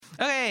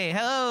Okay,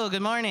 hello,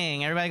 good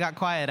morning. Everybody got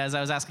quiet as I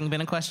was asking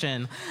Ben a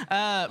question.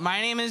 My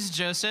name is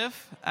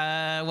Joseph.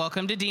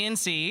 Welcome to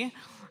DNC.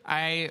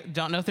 I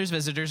don't know if there's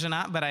visitors or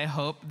not, but I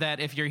hope that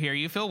if you're here,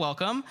 you feel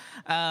welcome.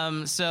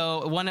 I'm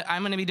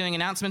going to be doing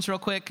announcements real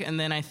quick, and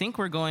then I think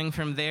we're going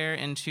from there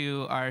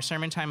into our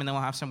sermon time, and then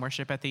we'll have some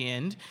worship at the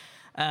end.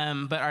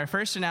 But our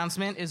first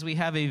announcement is we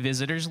have a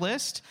visitors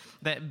list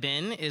that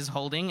Ben is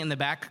holding in the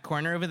back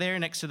corner over there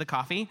next to the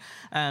coffee.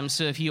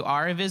 So if you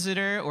are a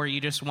visitor or you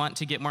just want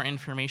to get more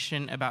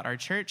information about our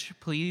church,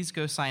 please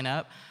go sign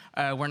up.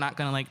 We're not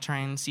going to try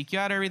and seek you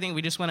out or everything.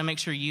 We just want to make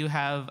sure you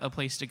have a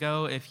place to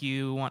go if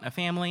you want a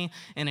family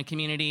and a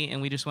community, and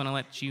we just want to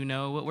let you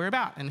know what we're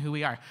about and who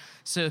we are.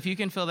 So if you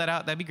can fill that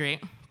out, that'd be great.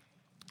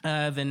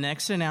 The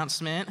next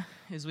announcement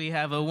is we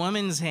have a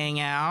women's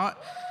hangout.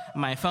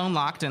 My phone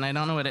locked, and I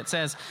don't know what it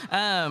says.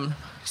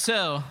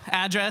 So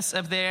address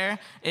up there,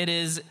 it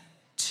is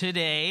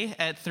today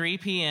at 3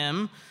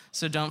 p.m.,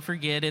 so don't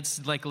forget,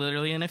 it's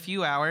literally in a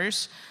few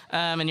hours.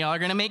 And y'all are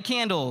going to make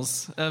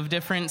candles of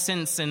different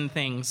scents and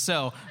things.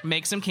 So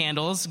make some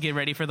candles. Get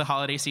ready for the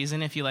holiday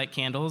season if you like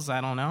candles. I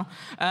don't know.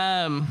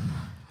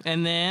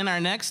 And then our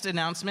next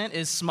announcement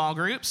is small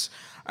groups.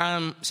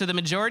 So the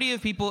majority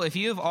of people, if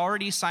you have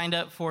already signed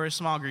up for a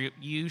small group,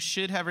 you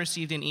should have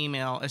received an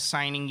email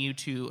assigning you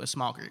to a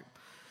small group.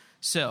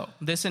 So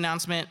this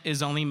announcement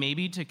is only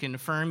maybe to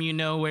confirm you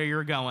know where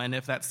you're going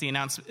if that's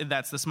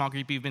the small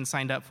group you've been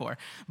signed up for.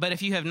 But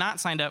if you have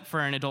not signed up for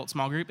an adult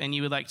small group and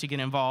you would like to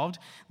get involved,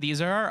 these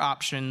are our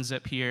options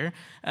up here.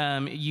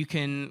 You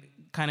can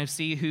kind of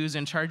see who's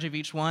in charge of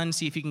each one,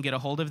 see if you can get a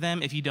hold of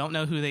them. If you don't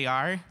know who they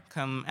are,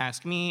 come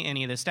ask me,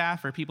 any of the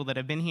staff, or people that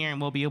have been here, and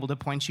we'll be able to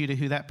point you to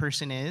who that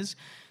person is.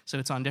 So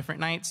it's on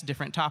different nights,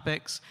 different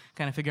topics,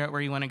 kind of figure out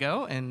where you want to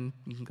go, and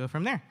you can go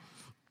from there.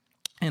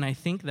 And I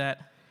think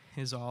that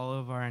is all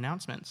of our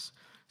announcements.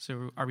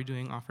 So are we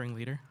doing offering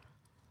leader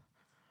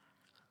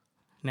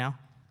now?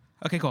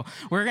 Okay, cool.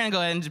 We're going to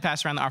go ahead and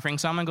pass around the offering,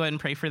 so I'm going to go ahead and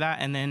pray for that,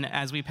 and then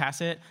as we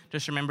pass it,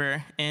 just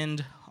remember,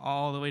 end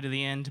all the way to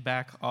the end,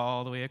 back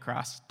all the way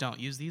across. Don't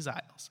use these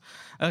aisles.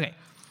 Okay.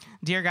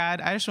 Dear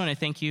God, I just want to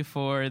thank you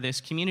for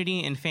this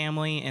community and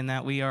family, and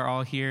that we are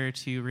all here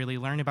to really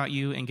learn about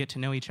you and get to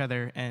know each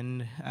other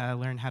and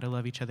learn how to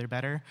love each other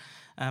better.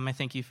 I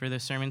thank you for the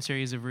sermon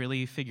series of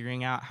really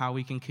figuring out how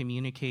we can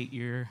communicate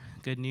your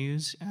good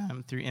news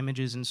through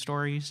images and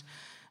stories,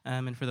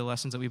 and for the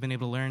lessons that we've been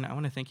able to learn. I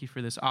want to thank you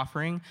for this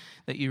offering,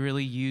 that you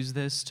really use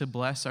this to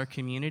bless our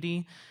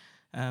community.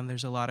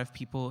 There's a lot of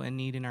people in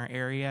need in our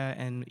area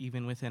and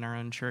even within our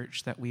own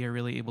church that we are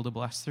really able to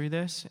bless through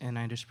this. And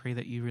I just pray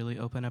that you really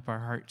open up our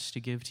hearts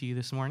to give to you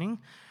this morning.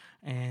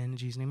 And in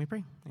Jesus' name we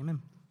pray.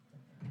 Amen.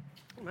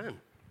 Amen.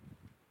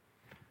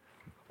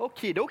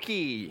 Okie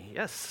dokie.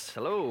 Yes,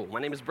 hello. My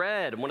name is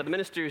Brad. I'm one of the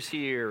ministers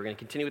here. We're going to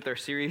continue with our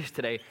series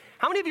today.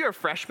 How many of you are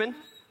freshmen?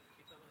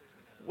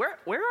 Where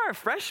are our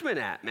freshmen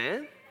at,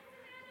 man?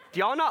 Do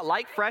y'all not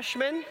like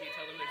freshmen?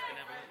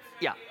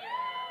 Yeah.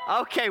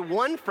 Okay,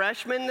 one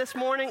freshman this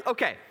morning.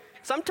 Okay,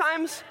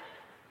 sometimes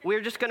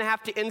we're just going to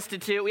have to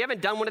institute. We haven't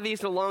done one of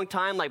these in a long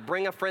time, like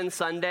Bring a Friend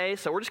Sunday.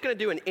 So we're just going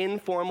to do an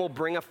informal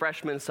Bring a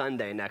Freshman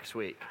Sunday next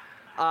week.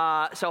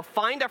 So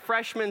find a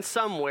freshman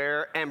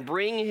somewhere and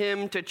bring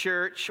him to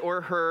church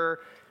or her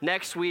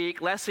next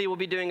week. Leslie will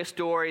be doing a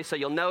story, so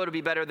you'll know it'll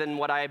be better than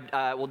what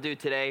I will do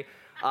today.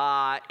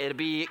 It'll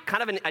be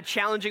kind of a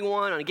challenging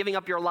one on giving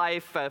up your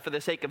life for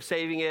the sake of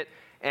saving it.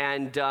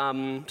 And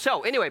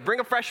so anyway, bring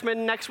a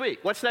freshman next week.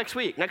 What's next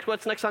week?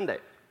 What's next Sunday?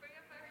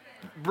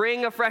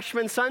 Bring a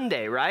freshman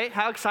Sunday, right?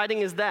 How exciting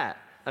is that?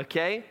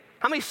 Okay.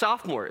 How many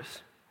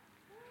sophomores?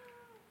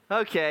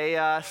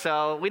 Okay,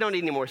 so we don't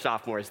need any more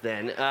sophomores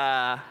then.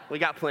 We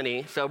got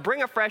plenty. So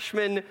bring a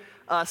freshman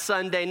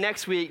Sunday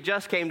next week.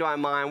 Just came to my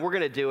mind. We're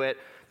going to do it.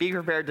 Be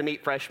prepared to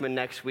meet freshmen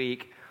next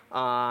week,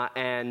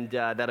 and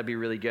that'll be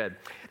really good.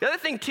 The other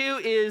thing, too,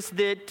 is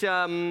that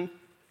I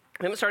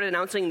haven't started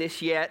announcing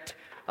this yet.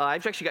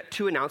 I've actually got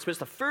two announcements.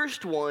 The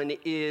first one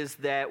is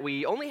that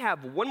we only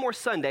have one more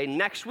Sunday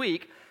next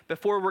week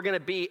before we're going to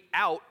be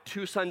out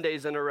 2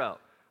 Sundays in a row,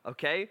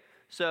 okay?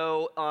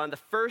 So on the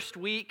first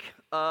week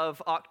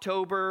of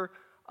October,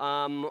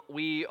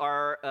 we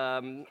are,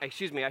 I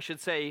should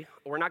say,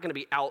 we're not going to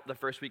be out the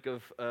first week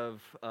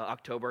of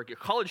October. Your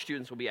college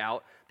students will be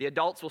out. The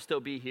adults will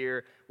still be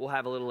here. We'll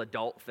have a little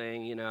adult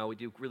thing. You know, we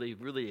do really,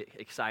 really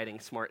exciting,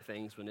 smart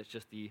things when it's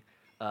just the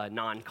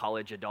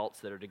non-college adults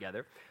that are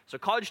together. So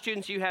college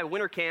students, you have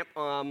winter camp,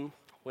 fall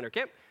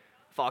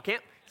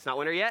camp. It's not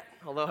winter yet,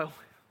 although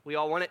we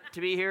all want it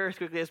to be here as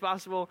quickly as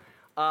possible.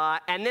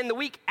 And then the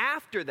week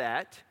after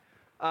that,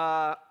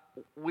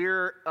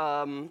 we're,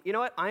 you know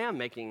what? I am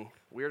making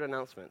weird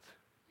announcements.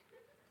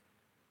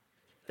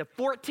 The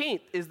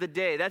 14th is the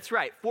day. That's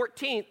right.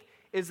 14th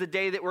is the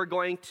day that we're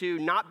going to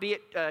not be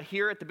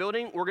here at the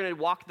building. We're going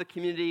to walk the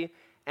community,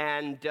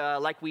 and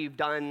like we've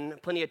done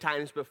plenty of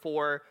times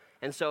before.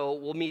 And so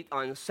we'll meet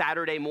on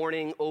Saturday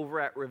morning over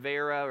at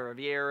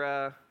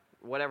Riviera,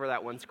 whatever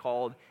that one's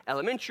called,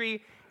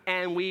 elementary.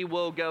 And we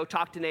will go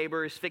talk to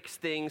neighbors, fix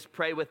things,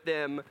 pray with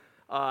them,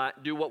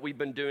 do what we've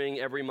been doing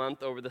every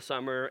month over the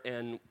summer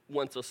and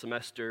once a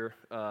semester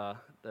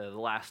the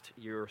last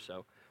year or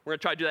so. We're going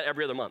to try to do that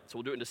every other month. So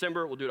we'll do it in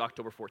December. We'll do it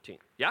October 14th.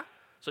 Yeah?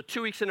 So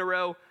 2 weeks in a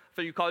row.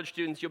 For you college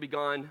students, you'll be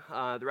gone.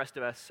 The rest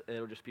of us,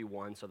 it'll just be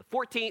one. So the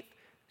 14th,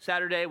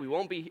 Saturday, we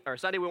won't be, or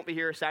Sunday we won't be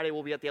here. Saturday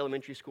we'll be at the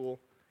elementary school.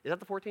 Is that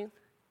the 14th?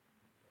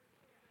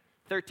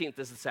 13th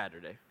is the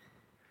Saturday.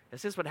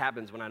 This is what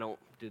happens when I don't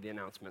do the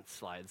announcement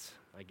slides.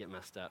 I get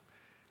messed up.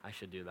 I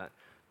should do that.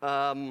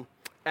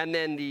 And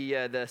then the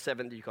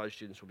 7th, you college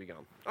students will be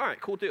gone. All right,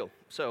 cool deal.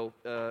 So,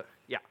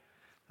 yeah,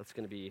 that's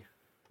going to be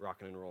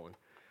rocking and rolling.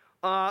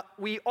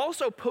 We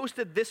also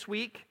posted this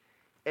week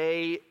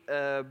an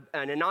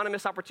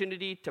anonymous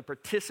opportunity to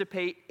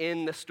participate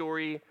in the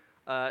story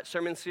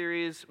sermon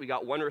series. We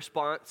got one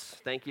response.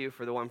 Thank you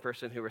for the one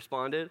person who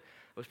responded.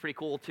 It was pretty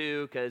cool,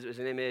 too, because it was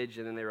an image,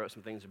 and then they wrote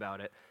some things about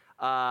it.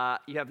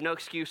 You have no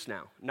excuse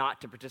now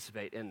not to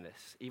participate in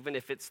this. Even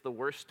if it's the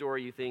worst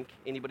story you think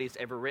anybody's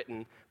ever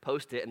written,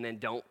 post it, and then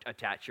don't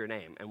attach your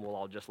name, and we'll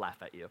all just laugh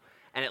at you.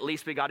 And at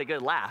least we got a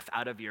good laugh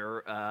out of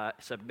your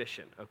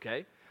submission,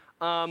 okay?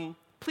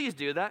 Please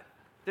do that.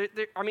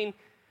 I mean,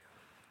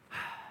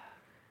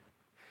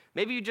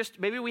 maybe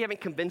we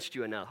haven't convinced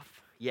you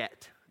enough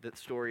yet that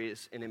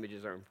stories and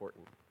images are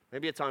important.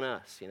 Maybe it's on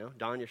us, you know?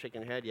 Don, you're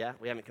shaking your head. Yeah,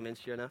 we haven't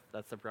convinced you enough.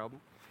 That's the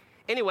problem.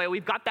 Anyway,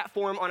 we've got that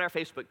form on our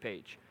Facebook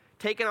page.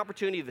 Take an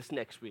opportunity this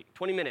next week,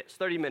 20 minutes,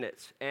 30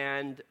 minutes,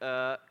 and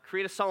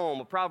create a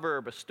psalm, a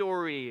proverb, a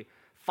story,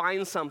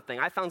 find something.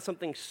 I found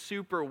something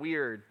super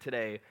weird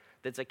today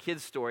that's a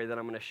kid's story that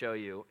I'm going to show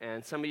you.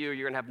 And some of you,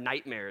 you're going to have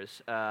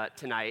nightmares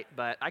tonight,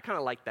 but I kind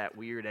of like that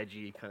weird,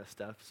 edgy kind of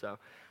stuff, so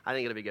I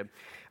think it'll be good.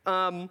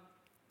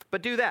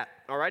 But do that,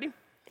 all righty?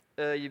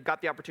 You've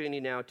got the opportunity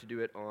now to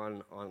do it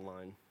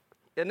online.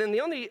 And then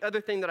the only other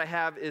thing that I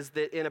have is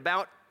that in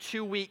about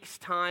 2 weeks'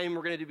 time,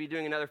 we're going to be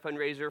doing another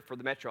fundraiser for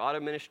the Metro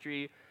Auto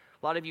Ministry.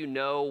 A lot of you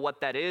know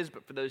what that is,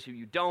 but for those of you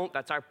who don't,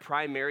 that's our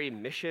primary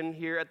mission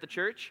here at the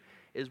church,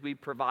 is we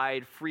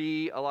provide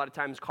free, a lot of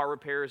times, car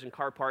repairs and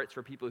car parts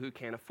for people who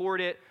can't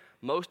afford it.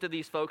 Most of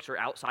these folks are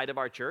outside of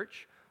our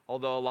church,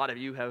 although a lot of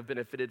you have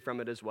benefited from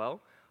it as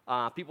well.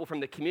 People from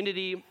the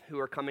community who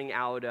are coming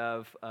out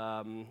of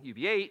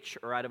UVH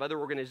or out of other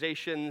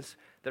organizations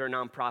that are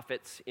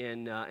nonprofits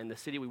in the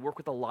city. We work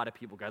with a lot of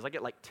people, guys. I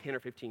get like 10 or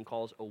 15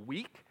 calls a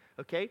week,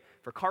 okay,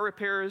 for car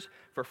repairs,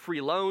 for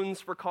free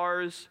loans for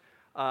cars,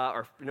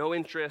 or no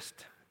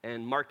interest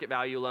and market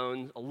value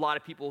loans. A lot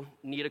of people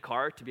need a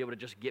car to be able to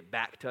just get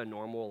back to a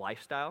normal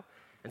lifestyle.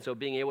 And so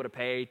being able to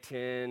pay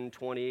 10,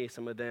 20,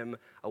 some of them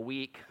a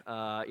week,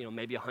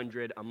 maybe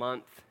 100 a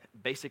month,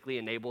 basically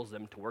enables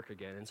them to work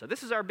again. And so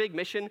this is our big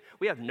mission.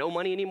 We have no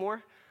money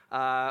anymore.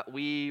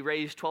 We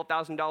raised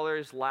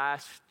 $12,000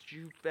 last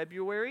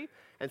February,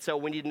 and so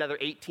we need another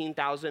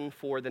 $18,000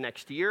 for the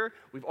next year.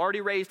 We've already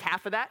raised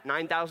half of that,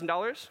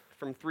 $9,000,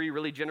 from 3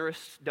 really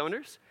generous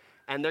donors,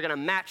 and they're going to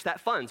match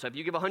that fund. So if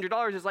you give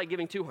 $100, it's like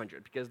giving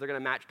 $200, because they're going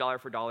to match dollar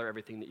for dollar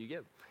everything that you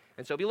give.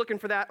 And so be looking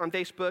for that on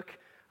Facebook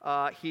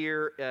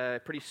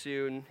here pretty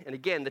soon. And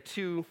again, the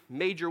 2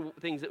 major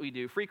things that we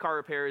do, free car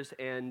repairs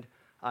and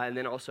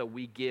then also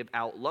we give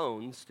out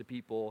loans to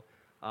people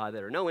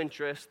that are no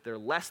interest. They're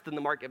less than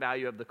the market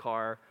value of the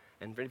car.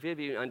 And if any of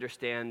you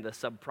understand the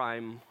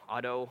subprime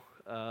auto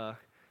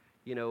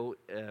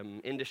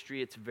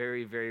industry, it's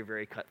very, very,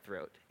 very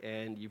cutthroat.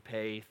 And you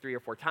pay 3 or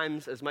 4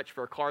 times as much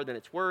for a car than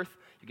it's worth.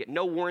 You get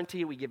no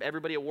warranty. We give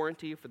everybody a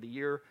warranty for the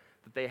year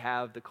that they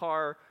have the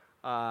car.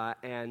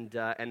 And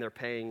they're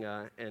paying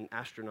an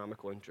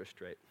astronomical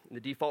interest rate. And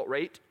the default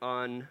rate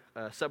on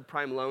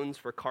subprime loans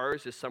for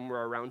cars is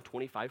somewhere around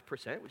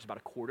 25%, which is about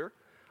a quarter.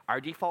 Our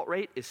default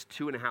rate is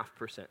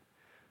 2.5%.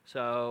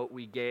 So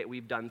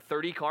we've done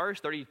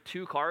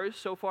 32 cars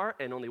so far,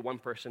 and only one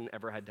person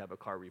ever had to have a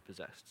car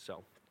repossessed.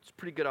 So it's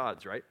pretty good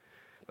odds, right?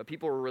 But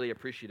people were really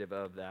appreciative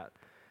of that.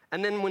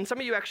 And then when some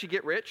of you actually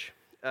get rich,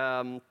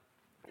 or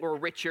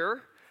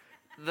richer,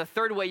 the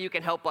third way you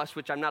can help us,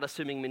 which I'm not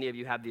assuming many of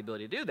you have the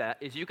ability to do that,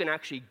 is you can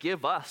actually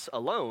give us a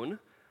loan.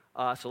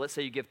 So let's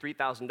say you give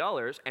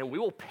 $3,000, and we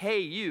will pay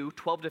you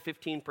 12 to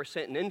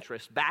 15% in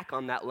interest back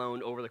on that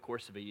loan over the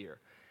course of a year.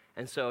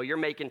 And so you're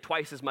making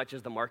twice as much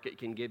as the market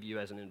can give you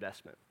as an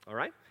investment, all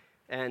right?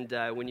 And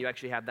when you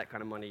actually have that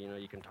kind of money,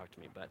 you can talk to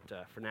me. But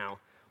for now,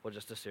 we'll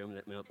just assume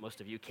that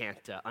most of you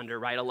can't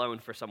underwrite a loan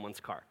for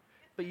someone's car.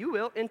 But you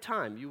will, in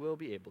time, you will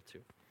be able to.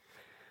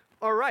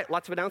 All right,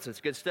 lots of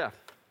announcements, good stuff.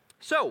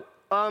 So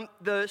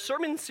the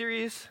sermon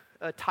series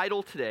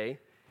title today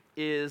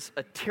is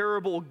A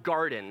Terrible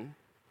Garden,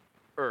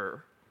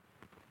 in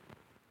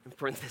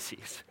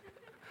parentheses.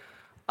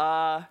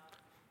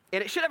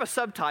 And it should have a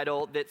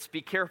subtitle that's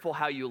Be Careful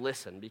How You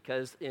Listen,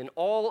 because in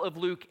all of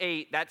Luke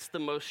 8, that's the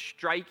most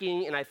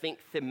striking and I think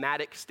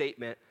thematic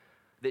statement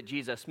that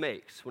Jesus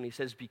makes when he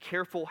says, be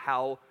careful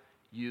how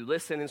you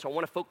listen. And so I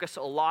want to focus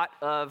a lot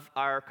of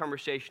our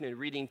conversation and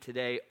reading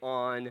today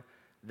on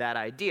that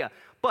idea.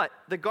 But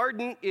the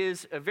garden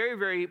is a very,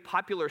 very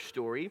popular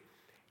story,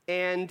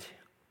 and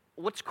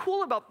what's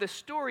cool about this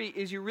story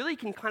is you really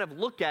can kind of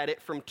look at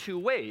it from two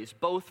ways,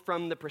 both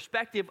from the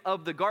perspective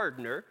of the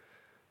gardener,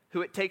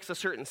 who it takes a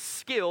certain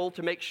skill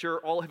to make sure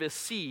all of his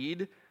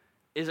seed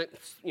isn't,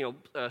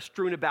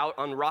 strewn about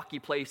on rocky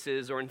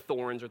places or in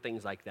thorns or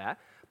things like that,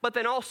 but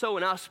then also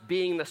in us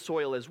being the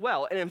soil as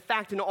well. And in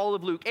fact, in all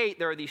of Luke 8,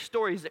 there are these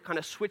stories that kind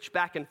of switch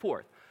back and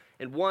forth.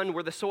 And one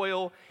we're the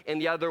soil, and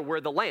the other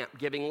we're the lamp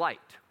giving light,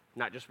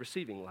 not just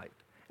receiving light.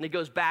 And it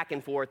goes back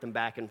and forth in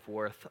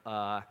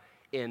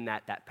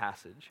that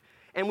passage.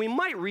 And we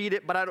might read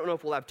it, but I don't know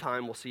if we'll have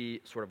time. We'll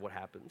see sort of what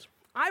happens.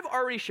 I've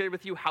already shared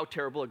with you how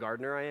terrible a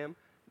gardener I am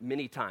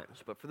many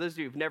times. But for those of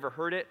you who've never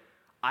heard it,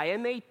 I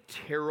am a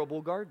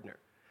terrible gardener.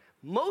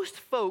 Most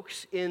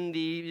folks in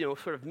the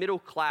sort of middle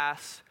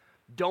class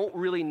don't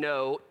really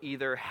know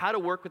either how to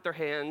work with their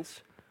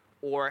hands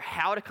or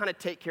how to kind of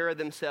take care of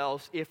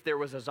themselves if there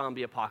was a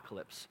zombie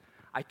apocalypse.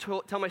 I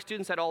tell my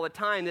students that all the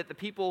time, that the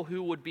people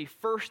who would be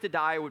first to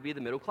die would be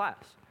the middle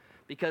class,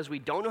 because we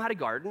don't know how to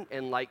garden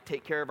and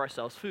take care of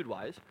ourselves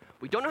food-wise.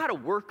 We don't know how to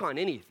work on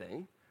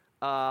anything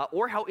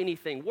or how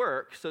anything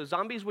works, so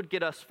zombies would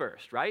get us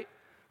first, right?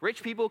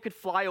 Rich people could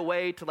fly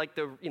away to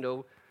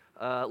the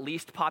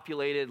least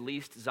populated,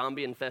 least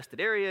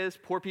zombie-infested areas.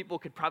 Poor people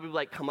could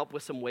probably come up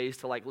with some ways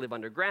to live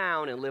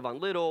underground and live on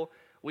little.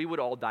 We would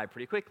all die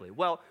pretty quickly.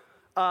 Well,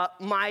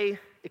 my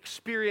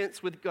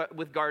experience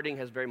with gardening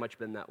has very much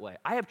been that way.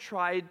 I have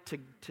tried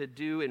to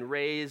do and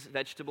raise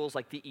vegetables,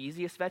 like the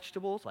easiest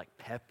vegetables, like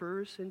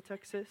peppers in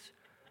Texas.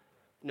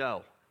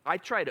 No, I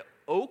tried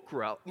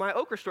okra. My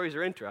okra stories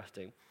are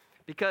interesting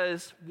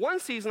because one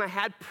season I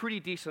had pretty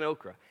decent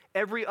okra.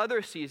 Every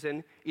other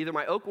season, either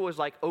my okra was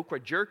like okra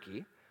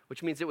jerky,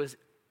 which means it was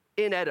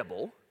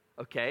inedible,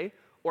 okay,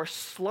 or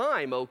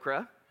slime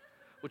okra,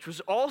 which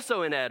was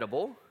also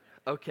inedible,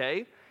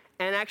 okay.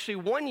 And actually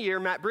one year,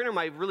 Matt Brenner,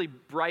 my really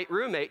bright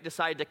roommate,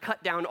 decided to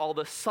cut down all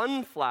the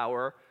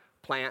sunflower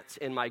plants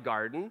in my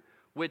garden,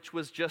 which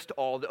was just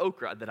all the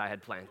okra that I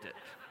had planted,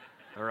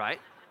 all right?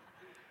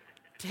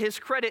 To his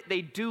credit,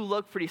 they do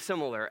look pretty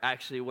similar,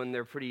 actually, when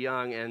they're pretty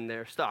young and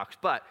they're stalks,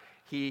 but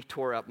he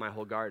tore up my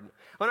whole garden.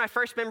 One of my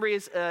first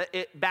memories,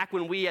 back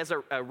when we as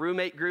a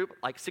roommate group,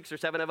 6 or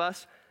 7 of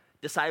us,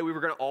 decided we were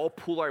going to all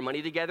pool our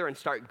money together and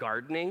start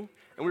gardening.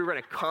 And we were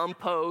going to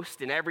compost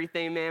and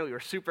everything, man. We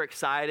were super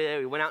excited.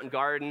 We went out and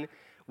gardened.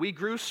 We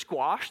grew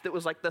squash that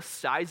was the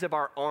size of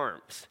our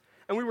arms.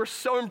 And we were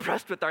so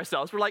impressed with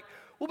ourselves. We're like,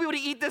 we'll be able to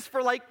eat this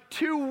for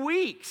 2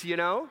 weeks,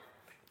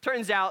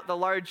 Turns out the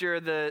larger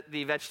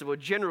the vegetable,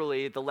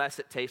 generally, the less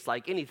it tastes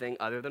like anything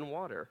other than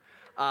water.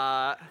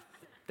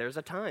 There's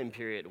a time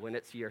period when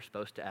you're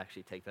supposed to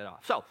actually take that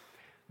off. So,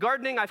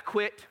 gardening, I've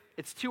quit.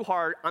 It's too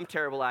hard. I'm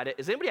terrible at it.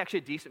 Is anybody actually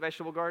a decent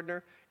vegetable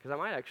gardener? Because I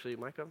might actually,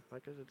 Micah's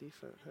a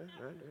decent.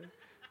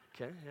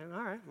 Okay, yeah,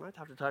 all right. I might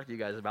have to talk to you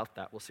guys about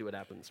that. We'll see what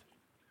happens.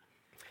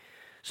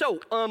 So,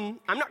 I'm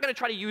not going to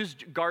try to use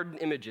garden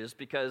images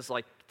because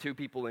 2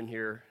 people in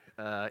here,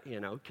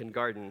 can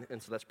garden,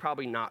 and so that's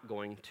probably not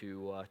going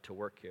to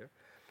work here.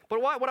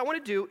 But what I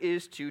want to do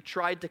is to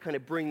try to kind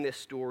of bring this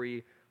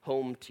story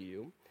home to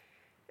you.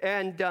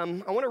 And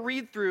I want to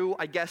read through,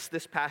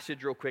 this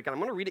passage real quick, and I'm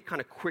going to read it kind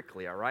of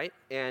quickly, all right,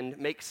 and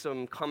make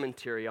some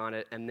commentary on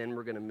it, and then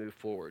we're going to move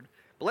forward.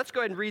 But let's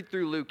go ahead and read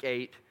through Luke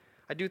 8.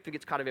 I do think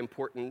it's kind of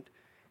important.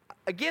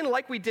 Again,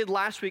 like we did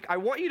last week, I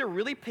want you to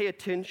really pay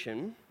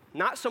attention,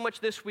 not so much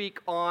this week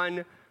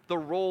on the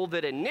role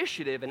that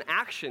initiative and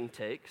action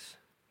takes,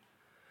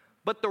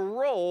 but the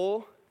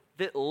role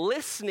that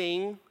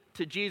listening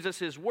to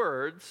Jesus'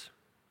 words,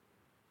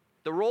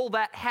 the role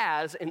that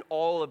has in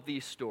all of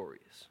these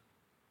stories.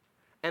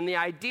 And the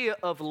idea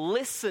of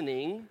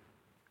listening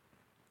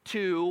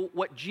to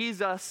what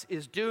Jesus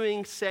is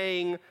doing,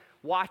 saying,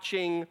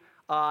 watching,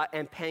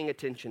 and paying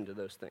attention to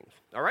those things.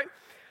 All right?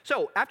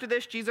 So, after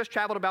this, Jesus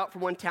traveled about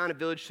from one town and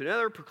village to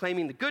another,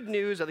 proclaiming the good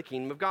news of the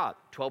kingdom of God.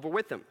 12 were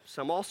with him.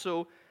 Some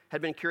also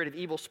had been cured of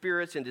evil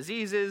spirits and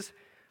diseases.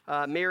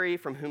 Mary,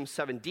 from whom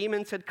 7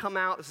 demons had come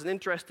out. This is an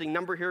interesting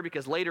number here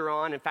because later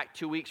on, in fact,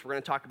 2 weeks, we're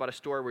going to talk about a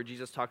story where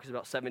Jesus talks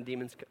about 7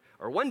 demons,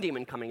 or 1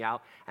 demon coming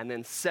out, and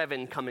then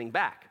 7 coming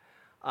back.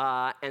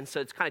 And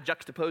so it's kind of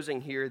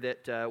juxtaposing here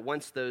that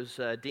once those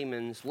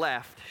demons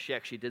left, she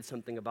actually did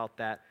something about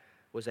that,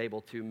 was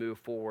able to move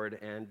forward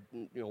and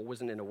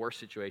wasn't in a worse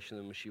situation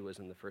than when she was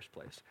in the first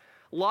place.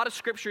 A lot of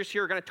scriptures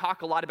here are going to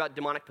talk a lot about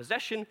demonic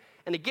possession.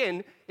 And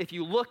again, if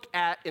you look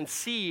at and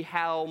see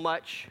how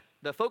much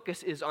the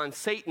focus is on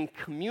Satan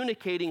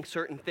communicating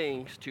certain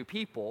things to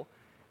people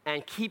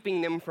and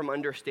keeping them from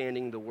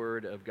understanding the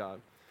word of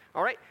God.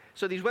 All right,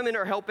 so these women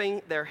are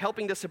helping. They're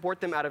helping to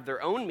support them out of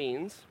their own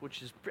means,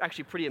 which is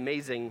actually pretty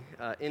amazing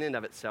in and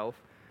of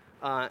itself.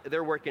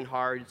 They're working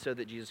hard so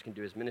that Jesus can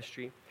do his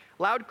ministry.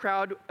 A large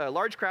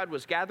crowd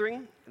was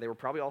gathering. They were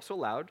probably also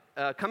loud.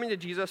 Coming to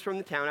Jesus from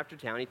the town after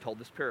town, he told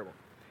this parable.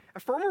 A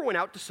farmer went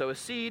out to sow a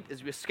seed. As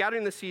he was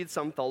scattering the seed,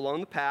 some fell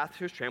along the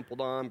path, was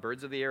trampled on.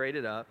 Birds of the air ate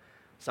it up.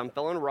 Some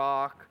fell on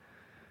rock.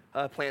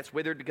 plants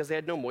withered because they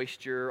had no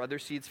moisture. Other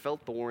seeds fell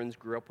thorns,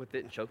 grew up with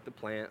it, and choked the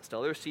plant. Still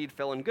other seed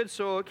fell in good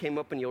soil, came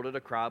up and yielded a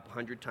crop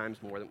 100 times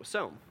more than was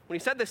sown. When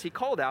he said this, he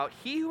called out,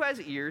 "He who has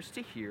ears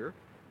to hear,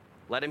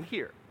 let him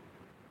hear."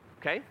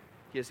 Okay?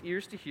 He has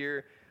ears to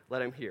hear,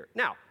 let him hear.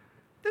 Now,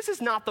 this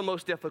is not the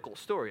most difficult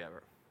story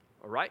ever,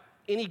 all right?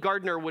 Any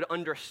gardener would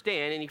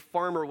understand, any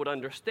farmer would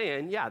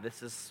understand, yeah,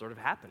 this is sort of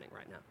happening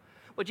right now.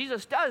 What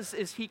Jesus does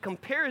is he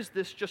compares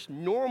this just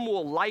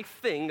normal life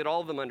thing that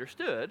all of them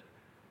understood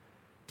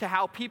to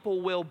how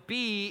people will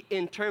be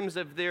in terms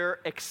of their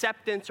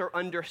acceptance or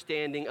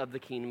understanding of the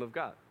kingdom of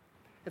God.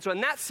 And so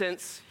in that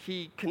sense,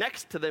 he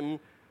connects to them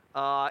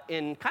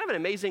in kind of an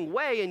amazing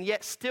way, and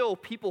yet still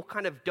people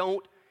kind of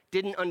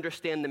didn't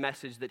understand the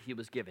message that he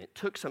was giving. It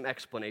took some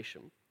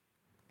explanation.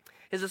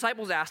 His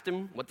disciples asked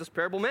him what this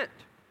parable meant.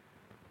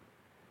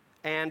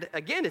 And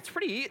again, it's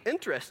pretty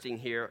interesting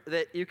here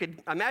that you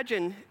could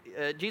imagine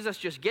Jesus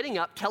just getting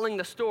up, telling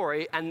the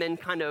story, and then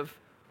kind of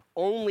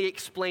only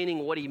explaining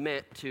what he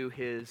meant to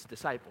his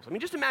disciples. I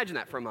mean, just imagine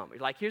that for a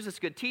moment. Like, here's this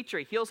good teacher.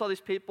 He heals all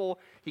these people.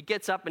 He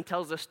gets up and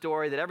tells a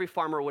story that every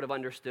farmer would have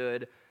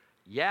understood.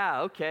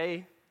 Yeah,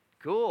 okay,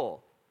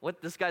 cool.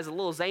 This guy's a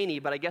little zany,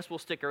 but I guess we'll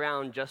stick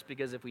around just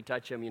because if we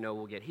touch him,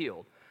 we'll get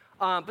healed.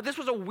 But this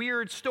was a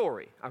weird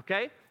story,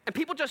 okay? And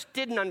people just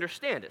didn't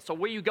understand it. So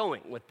where are you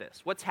going with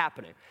this? What's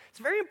happening? It's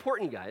very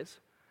important, guys,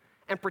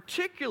 and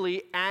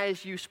particularly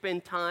as you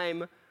spend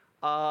time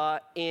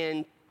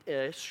in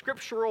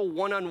scriptural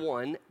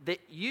one-on-one, that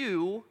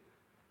you,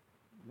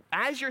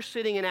 as you're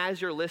sitting and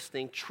as you're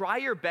listening, try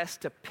your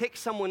best to pick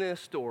someone in a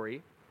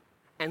story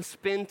and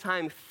spend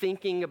time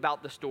thinking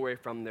about the story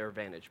from their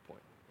vantage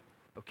point,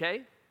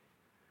 okay?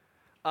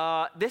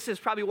 This is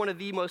probably one of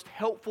the most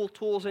helpful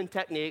tools and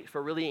techniques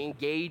for really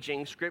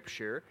engaging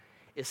Scripture,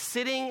 is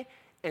sitting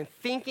and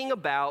thinking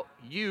about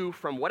you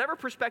from whatever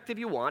perspective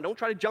you want. Don't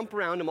try to jump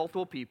around to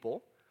multiple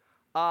people.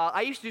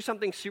 I used to do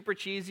something super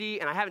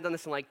cheesy, and I haven't done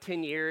this in like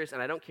 10 years,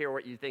 and I don't care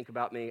what you think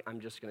about me. I'm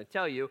just going to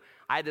tell you.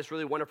 I had this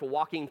really wonderful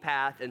walking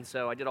path, and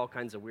so I did all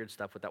kinds of weird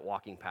stuff with that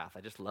walking path.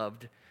 I just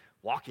loved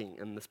walking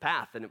in this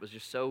path, and it was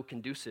just so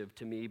conducive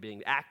to me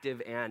being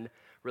active and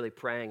really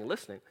praying and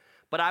listening.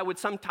 But I would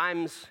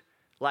sometimes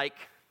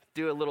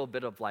do a little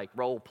bit of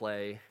role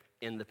play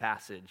in the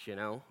passage,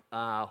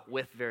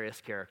 with various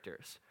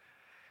characters.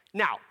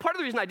 Now, part of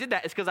the reason I did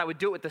that is because I would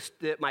do it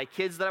with my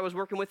kids that I was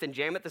working with and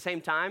jam at the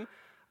same time.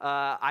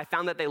 I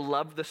found that they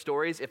loved the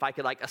stories if I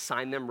could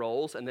assign them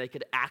roles and they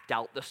could act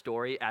out the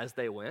story as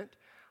they went.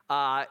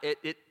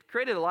 It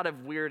created a lot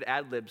of weird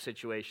ad-lib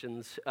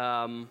situations,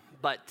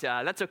 but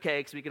that's okay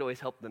because we could always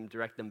help them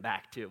direct them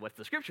back to what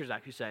the Scripture is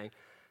actually saying,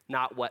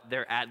 not what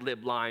their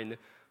ad-lib line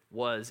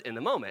was in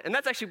the moment. And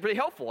that's actually pretty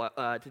helpful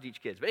to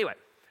teach kids. But anyway,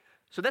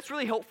 so that's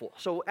really helpful.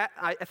 So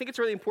I think it's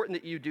really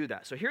important that you do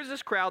that. So here's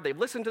this crowd. They've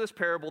listened to this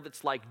parable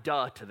that's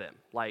duh to them.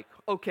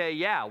 Okay,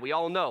 yeah, we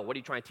all know. What are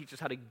you trying to teach us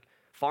how to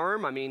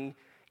farm? I mean,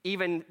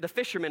 even the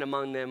fishermen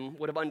among them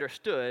would have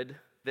understood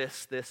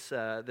this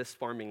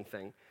farming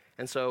thing.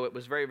 And so it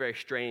was very, very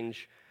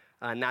strange,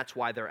 and that's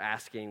why they're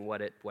asking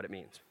what it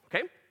means.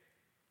 Okay?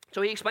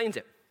 So he explains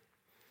it.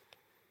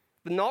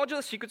 The knowledge of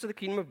the secrets of the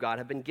kingdom of God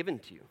have been given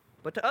to you,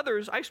 but to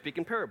others I speak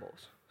in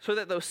parables, so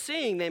that though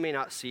seeing they may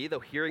not see, though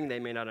hearing they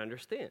may not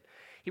understand.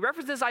 He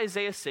references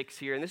Isaiah 6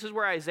 here, and this is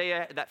where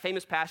Isaiah, that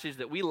famous passage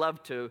that we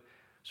love to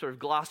sort of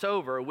gloss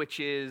over, which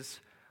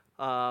is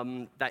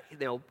that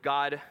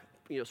God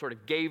sort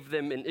of gave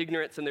them an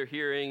ignorance in their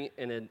hearing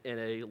and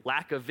a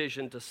lack of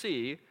vision to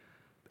see.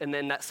 And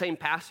then that same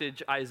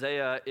passage,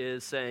 Isaiah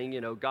is saying,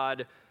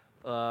 God,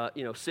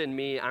 send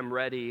me, I'm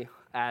ready,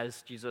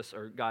 as Jesus,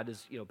 or God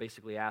is,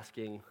 basically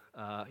asking,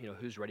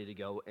 who's ready to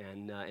go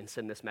and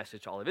send this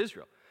message to all of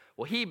Israel.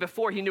 Well, he,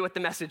 before he knew what the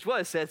message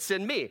was, said,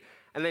 send me.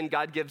 And then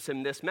God gives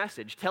him this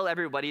message. Tell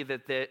everybody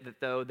that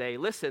though they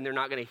listen, they're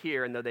not going to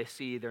hear, and though they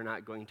see, they're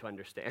not going to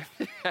understand.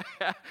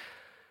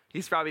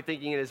 He's probably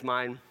thinking in his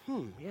mind,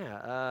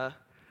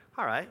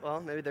 all right,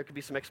 well, maybe there could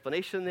be some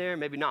explanation there,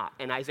 maybe not.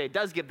 And Isaiah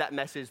does give that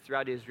message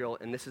throughout Israel,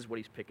 and this is what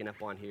he's picking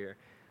up on here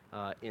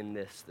in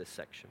this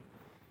section.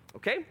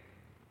 Okay?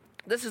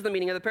 This is the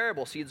meaning of the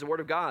parable. Seeds the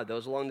word of God.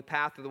 Those along the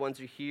path are the ones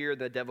who hear.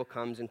 The devil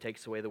comes and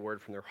takes away the word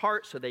from their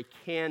heart, so they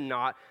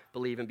cannot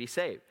believe and be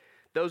saved.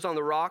 Those on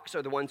the rocks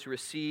are the ones who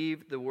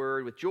receive the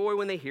word with joy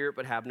when they hear it,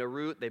 but have no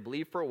root. They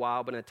believe for a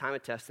while, but in a time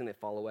of testing, they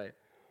fall away.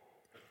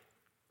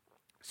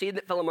 Seed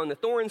that fell among the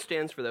thorns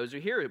stands for those who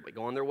hear it, but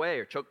go on their way,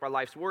 are choked by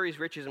life's worries,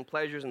 riches, and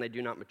pleasures, and they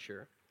do not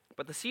mature.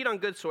 But the seed on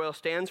good soil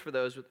stands for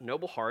those with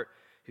noble heart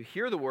who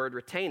hear the word,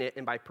 retain it,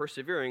 and by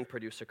persevering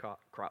produce a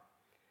crop.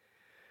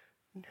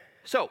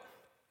 So,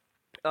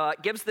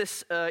 gives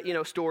this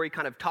story,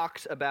 kind of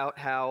talks about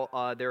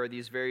how there are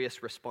these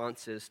various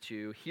responses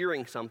to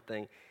hearing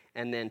something,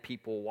 and then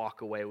people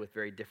walk away with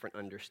very different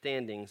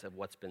understandings of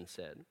what's been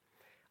said.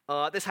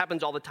 This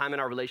happens all the time in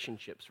our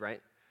relationships,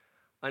 right?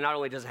 And not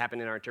only does it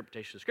happen in our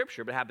interpretation of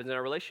Scripture, but it happens in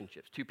our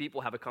relationships. Two people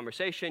have a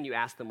conversation, you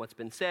ask them what's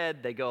been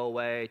said, they go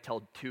away,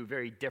 tell two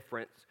very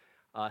different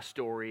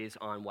stories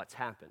on what's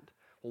happened.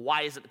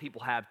 why is it that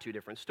people have two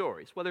different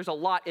stories? Well, there's a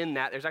lot in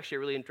that. There's actually a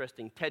really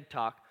interesting TED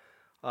Talk.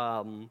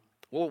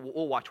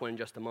 We'll watch one in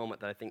just a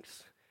moment that I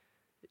think's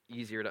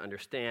easier to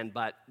understand,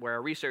 but where a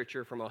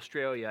researcher from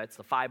Australia, it's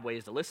the 5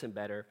 ways to listen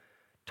better,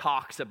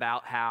 talks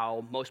about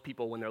how most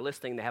people, when they're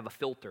listening, they have a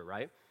filter,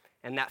 right?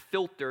 And that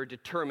filter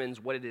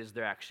determines what it is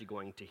they're actually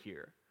going to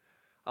hear.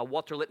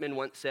 Walter Lippmann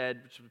once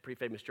said, which is a pretty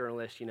famous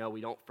journalist,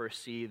 we don't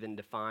first see, then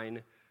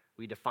define.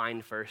 We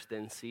define first,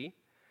 then see.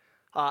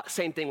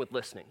 Same thing with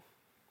listening.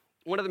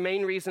 One of the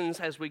main reasons,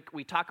 as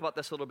we talk about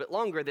this a little bit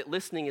longer, that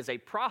listening is a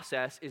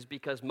process is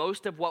because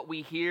most of what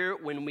we hear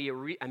when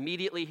we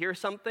immediately hear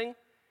something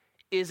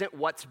isn't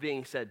what's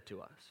being said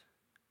to us.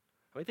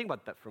 I mean, think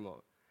about that for a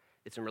moment.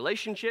 It's in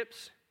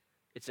relationships.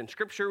 It's in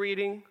scripture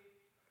reading.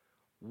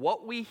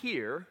 What we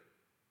hear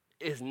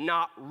is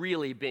not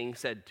really being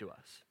said to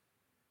us.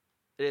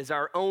 It is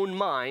our own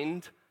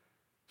mind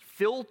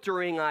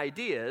filtering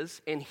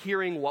ideas and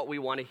hearing what we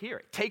want to hear.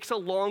 It takes a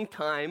long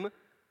time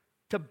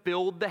to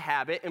build the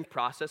habit and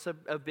process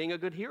of being a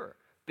good hearer,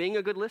 being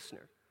a good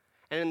listener.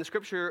 And in the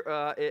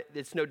scripture,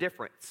 it's no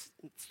different.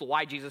 It's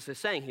why Jesus is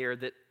saying here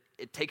that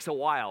it takes a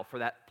while for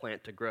that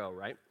plant to grow,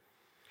 right?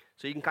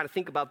 So you can kind of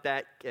think about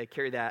that,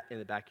 carry that in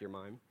the back of your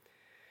mind.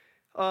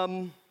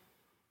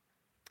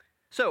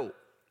 So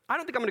I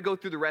don't think I'm going to go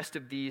through the rest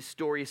of these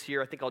stories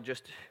here. I think I'll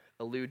just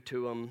allude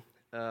to them,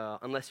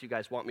 unless you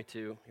guys want me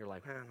to. You're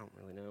like, I don't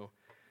really know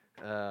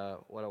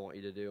what I want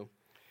you to do.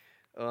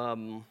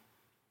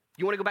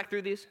 You want to go back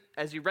through these?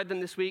 As you read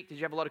them this week, did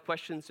you have a lot of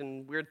questions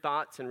and weird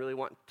thoughts and really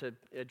want to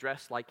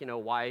address,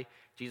 why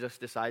Jesus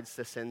decides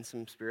to send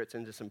some spirits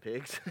into some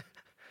pigs?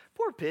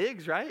 Poor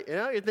pigs, right?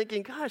 You're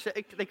thinking, gosh,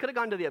 they could have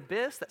gone to the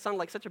abyss. That sounded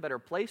like such a better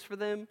place for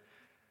them.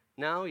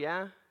 No,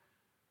 yeah?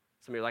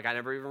 Some of you are like, I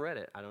never even read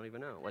it. I don't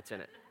even know what's in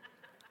it.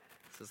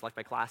 This is like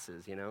my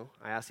classes,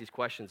 I ask these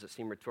questions that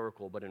seem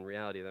rhetorical, but in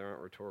reality, they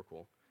aren't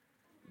rhetorical.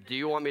 Do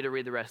you want me to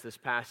read the rest of this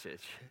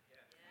passage?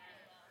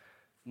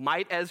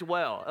 Might as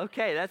well.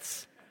 Okay,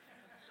 that's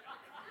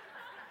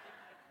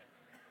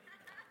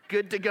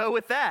good to go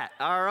with that.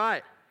 All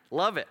right,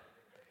 love it.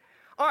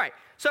 All right,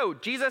 so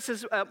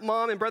Jesus'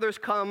 mom and brothers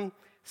come,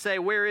 say,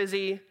 where is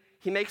he?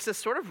 He makes this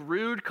sort of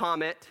rude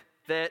comment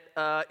that,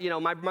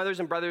 my mothers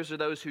and brothers are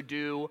those who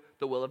do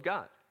the will of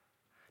God.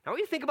 Now, when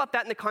you think about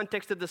that in the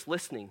context of this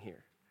listening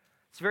here,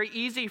 it's very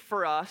easy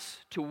for us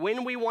to,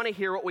 when we want to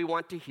hear what we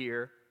want to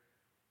hear,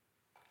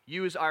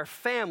 use our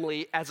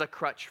family as a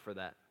crutch for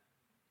that.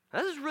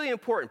 Now, this is really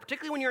important,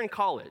 particularly when you're in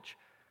college.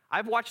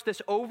 I've watched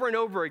this over and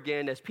over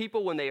again as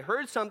people, when they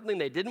heard something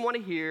they didn't want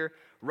to hear,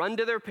 run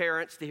to their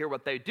parents to hear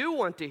what they do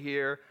want to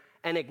hear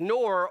and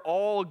ignore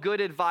all good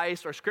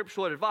advice or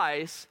scriptural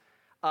advice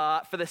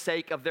for the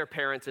sake of their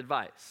parents'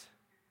 advice.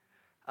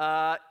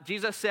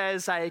 Jesus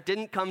says, I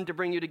didn't come to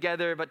bring you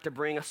together, but to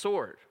bring a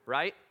sword,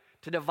 right?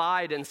 To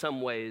divide in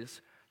some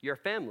ways your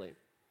family.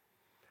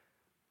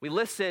 We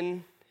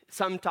listen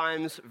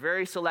sometimes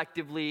very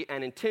selectively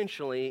and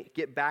intentionally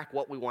get back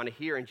what we want to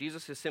hear. And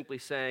Jesus is simply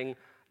saying,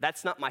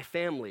 that's not my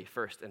family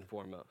first and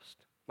foremost.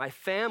 My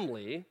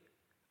family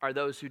are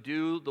those who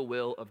do the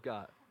will of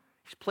God.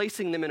 He's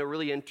placing them in a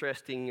really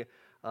interesting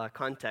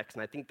context.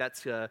 And I think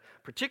that's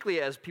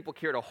particularly as people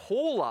cared a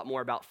whole lot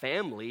more about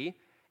family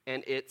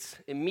and its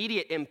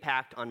immediate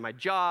impact on my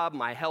job,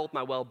 my health,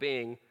 my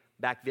well-being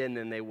back then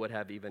than they would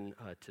have even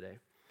today.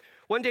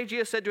 One day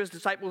Jesus said to his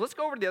disciples, let's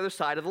go over to the other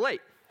side of the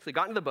lake. So he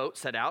got into the boat,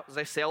 set out. As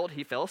they sailed,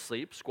 he fell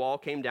asleep. Squall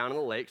came down in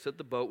the lake so that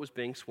the boat was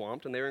being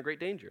swamped and they were in great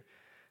danger.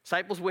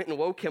 Disciples went and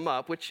woke him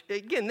up, which,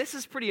 again, this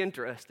is pretty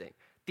interesting.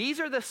 These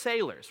are the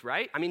sailors,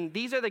 right? I mean,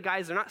 these are the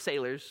guys, they're not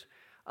sailors,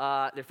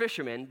 they're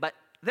fishermen, but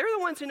they're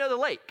the ones who know the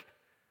lake.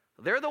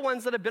 They're the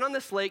ones that have been on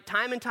this lake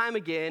time and time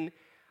again.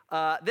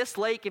 This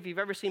lake, if you've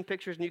ever seen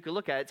pictures and you can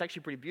look at it, it's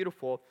actually pretty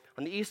beautiful.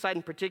 On the east side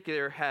in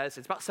particular, it's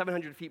about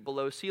 700 feet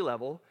below sea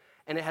level,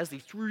 and it has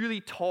these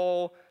really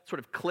tall sort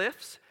of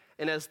cliffs.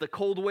 And as the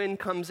cold wind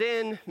comes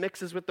in,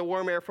 mixes with the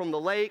warm air from the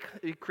lake,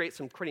 it creates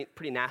some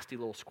pretty nasty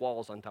little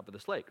squalls on top of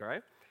this lake, all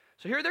right?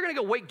 So here they're going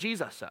to go wake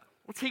Jesus up.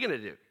 What's he going to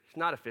do? He's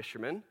not a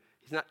fisherman.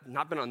 He's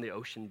not been on the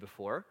ocean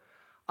before.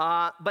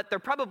 But they're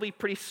probably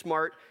pretty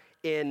smart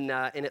in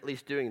at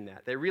least doing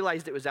that. They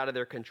realized it was out of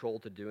their control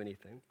to do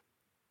anything.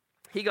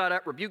 He got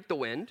up, rebuked the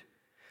wind.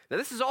 Now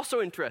this is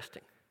also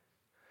interesting.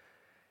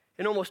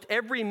 In almost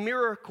every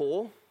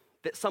miracle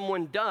that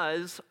someone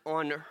does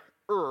on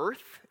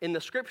earth in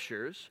the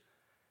scriptures,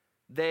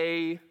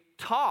 they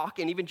talk,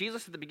 and even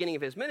Jesus at the beginning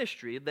of his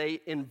ministry,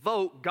 they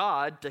invoke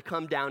God to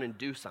come down and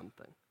do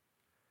something.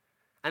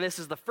 And this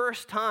is the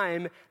first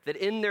time that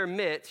in their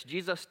midst,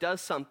 Jesus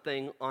does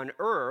something on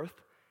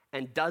earth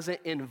and doesn't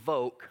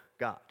invoke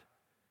God.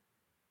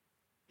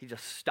 He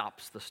just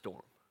stops the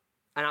storm.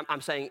 And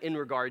I'm saying in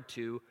regard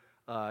to,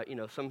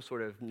 some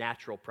sort of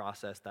natural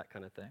process, that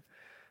kind of thing.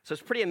 So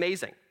it's pretty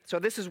amazing. So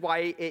this is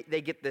why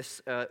they get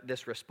this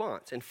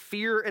response. In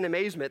fear and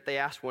amazement, they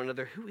ask one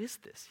another, who is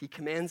this? He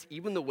commands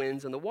even the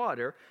winds and the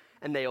water,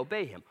 and they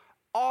obey him.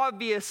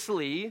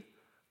 Obviously,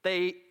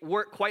 they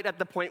weren't quite at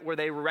the point where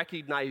they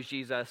recognized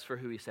Jesus for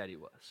who he said he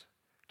was.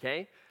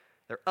 Okay?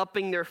 They're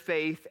upping their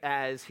faith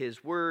as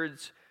his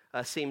words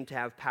seem to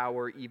have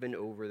power even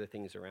over the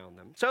things around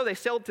them. So they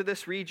sailed to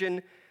this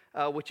region,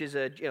 which is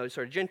a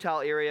sort of Gentile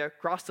area,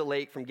 across the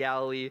lake from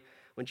Galilee.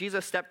 When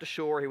Jesus stepped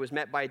ashore, he was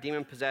met by a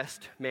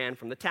demon-possessed man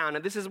from the town.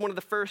 And this is one of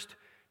the first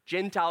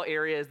Gentile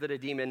areas that a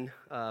demon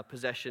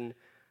possession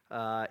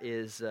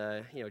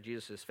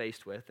Jesus is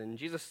faced with. And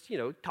Jesus,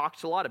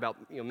 talks a lot about,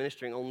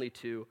 ministering only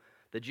to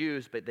the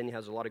Jews, but then he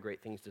has a lot of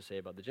great things to say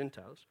about the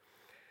Gentiles.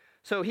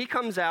 So he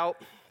comes out,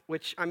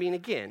 which,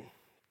 again,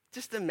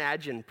 just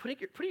imagine putting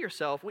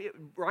yourself,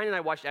 Ryan and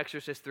I watched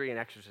Exorcist 3 and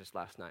Exorcist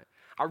last night.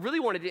 I really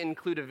wanted to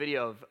include a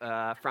video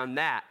from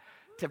that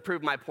to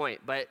prove my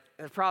point, but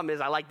the problem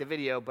is I like the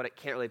video, but it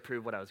can't really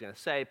prove what I was going to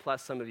say,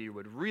 plus some of you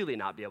would really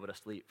not be able to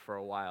sleep for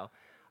a while.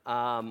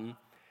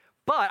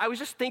 But I was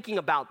just thinking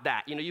about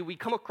that. We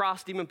come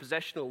across demon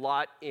possession a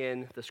lot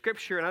in the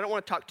scripture, and I don't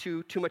want to talk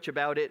too much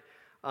about it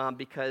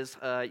because,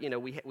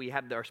 we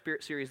had our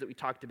spirit series that we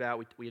talked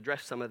about. We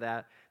addressed some of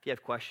that. If you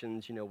have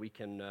questions, we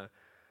can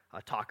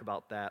talk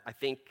about that. I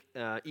think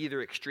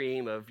either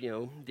extreme of,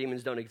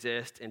 demons don't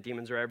exist and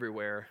demons are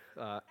everywhere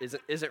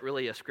isn't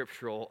really a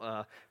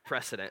scriptural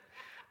precedent.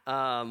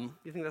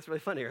 You think that's really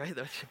funny, right?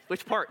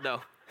 Which part,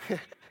 though?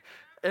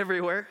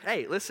 Everywhere.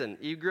 Hey, listen,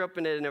 you grew up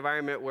in an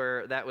environment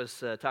where that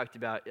was talked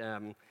about.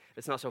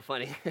 It's not so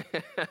funny.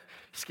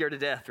 Scared to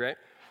death, right?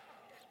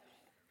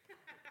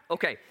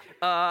 Okay.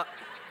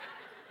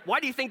 Why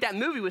do you think that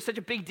movie was such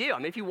a big deal?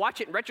 If you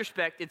watch it in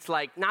retrospect, it's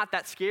like not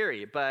that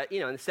scary. But,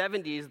 in the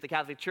 70s, the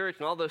Catholic Church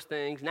and all those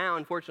things. Now,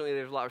 unfortunately,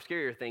 there's a lot of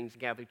scarier things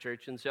in Catholic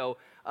Church. And so,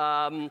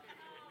 well,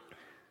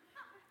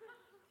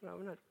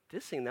 I'm not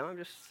dissing them. I'm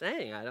just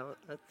saying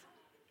that's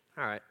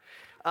all right.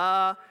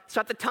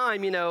 So at the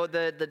time,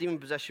 the demon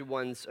possession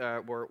ones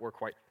were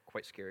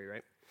quite scary,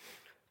 right?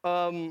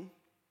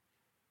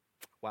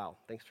 Wow,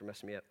 thanks for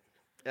messing me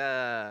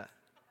up.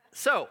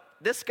 So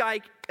this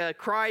guy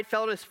cried,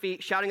 fell at his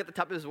feet, shouting at the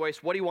top of his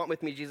voice, "What do you want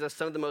with me, Jesus,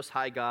 Son of the Most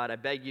High God? I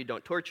beg you,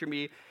 don't torture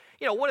me."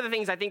 One of the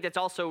things I think that's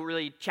also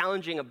really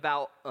challenging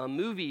about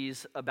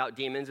movies about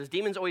demons is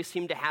demons always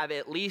seem to have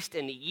at least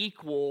an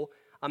equal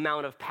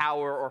amount of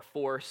power or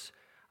force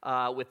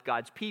with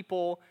God's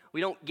people. We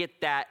don't get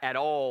that at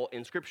all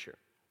in Scripture.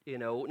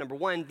 Number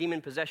one,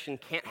 demon possession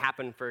can't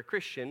happen for a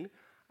Christian,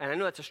 and I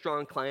know that's a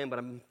strong claim, but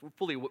I'm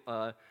fully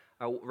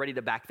ready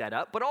to back that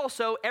up. But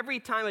also, every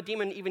time a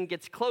demon even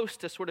gets close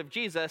to sort of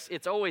Jesus,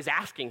 it's always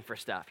asking for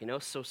stuff,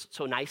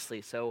 so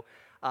nicely. So,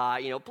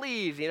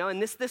 please,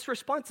 and this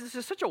response, this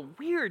is such a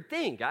weird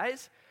thing,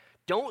 guys.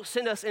 Don't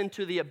send us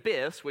into the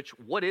abyss, which,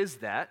 what is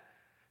that?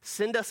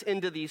 Send us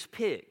into these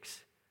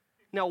pigs.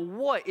 Now,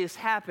 what is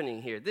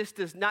happening here? Does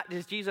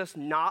Jesus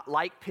not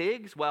like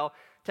pigs? Well,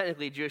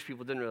 technically, Jewish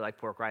people didn't really like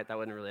pork, right? That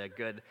wasn't really a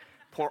good,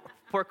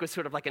 pork was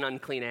sort of like an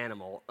unclean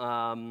animal.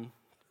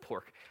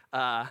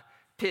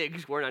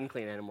 Pigs were an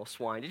unclean animal,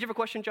 swine. Did you have a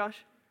question, Josh?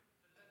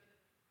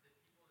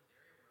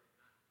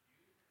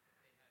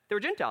 They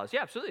were Gentiles,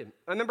 yeah, absolutely.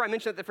 I remember I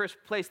mentioned at the first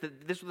place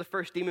that this was the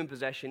first demon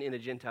possession in a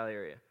Gentile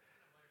area.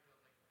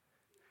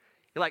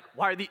 You're like,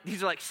 why are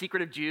these are like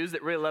secretive Jews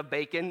that really love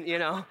bacon,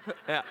 Yeah.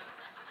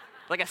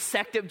 Like a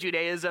sect of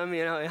Judaism,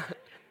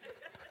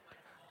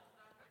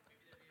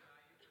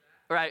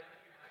 Right.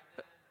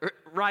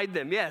 Ride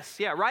them, yes.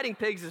 Yeah, riding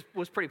pigs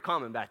was pretty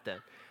common back then.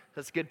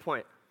 That's a good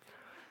point.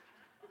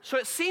 So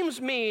it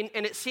seems mean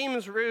and it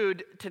seems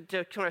rude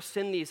to kind of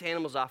send these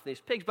animals off these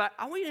pigs, but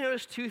I want you to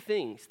notice two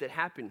things that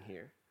happen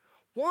here.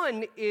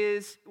 One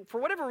is,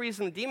 for whatever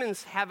reason, the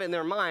demons have in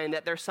their mind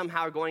that they're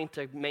somehow going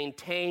to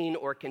maintain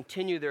or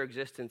continue their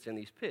existence in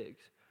these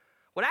pigs.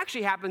 What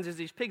actually happens is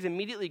these pigs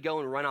immediately go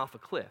and run off a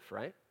cliff,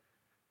 right?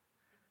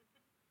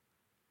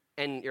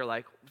 And you're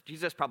like,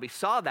 Jesus probably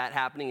saw that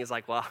happening. He's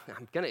like, well,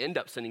 I'm going to end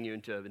up sending you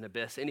into an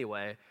abyss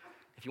anyway.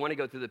 If you want to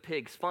go through the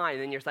pigs, fine.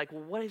 And then you're like,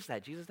 well, what is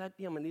that, Jesus?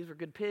 These were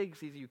good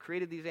pigs. You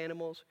created these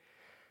animals.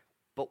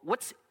 But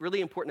what's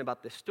really important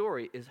about this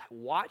story is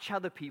watch how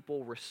the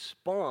people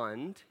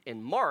respond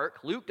in Mark.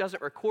 Luke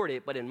doesn't record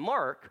it, but in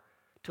Mark,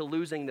 to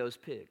losing those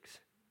pigs.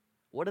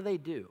 What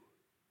do?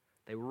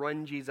 They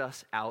run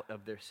Jesus out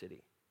of their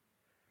city.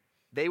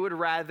 They would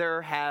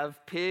rather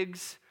have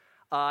pigs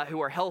who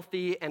are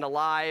healthy and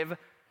alive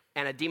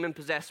and a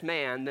demon-possessed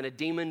man than a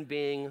demon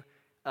being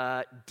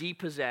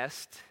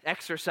depossessed,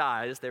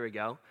 exorcised, there we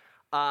go,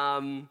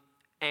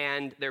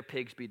 and their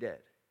pigs be dead.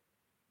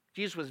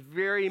 Jesus was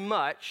very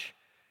much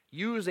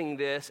using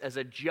this as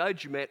a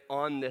judgment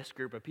on this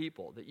group of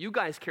people, that you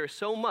guys care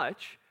so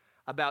much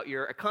about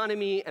your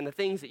economy and the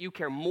things that you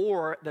care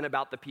more than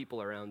about the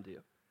people around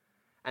you.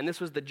 And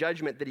this was the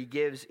judgment that he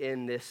gives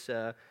in this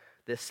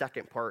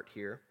second part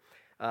here.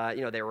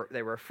 They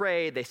were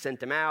afraid. They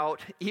sent him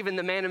out. Even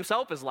the man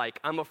himself is like,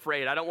 I'm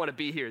afraid. I don't want to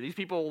be here. These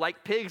people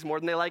like pigs more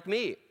than they like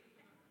me.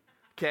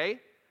 Okay?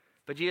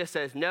 But Jesus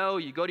says, no,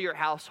 you go to your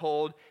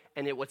household.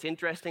 And what's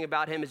interesting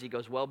about him is he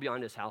goes well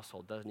beyond his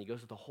household, doesn't he? He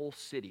goes to the whole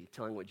city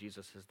telling what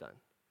Jesus has done.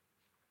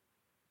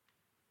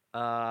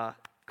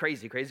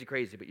 Crazy.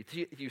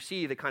 But you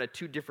see the kind of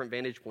two different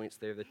vantage points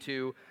there. The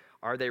two,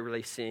 are they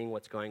really seeing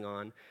what's going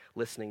on,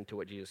 listening to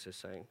what Jesus is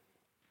saying?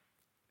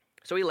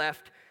 So he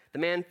left. The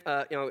man,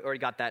 already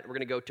got that. We're going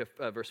to go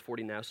to verse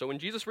 40 now. So when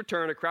Jesus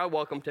returned, a crowd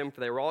welcomed him, for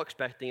they were all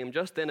expecting him.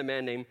 Just then a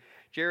man named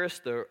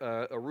Jairus,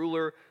 a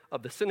ruler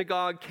of the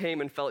synagogue,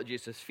 came and fell at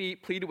Jesus'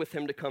 feet, pleaded with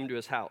him to come to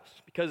his house,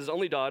 because his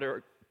only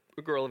daughter,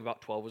 a girl of about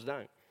 12, was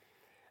dying.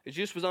 As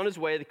Jesus was on his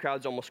way, the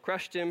crowds almost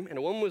crushed him, and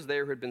a woman was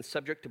there who had been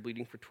subject to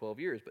bleeding for 12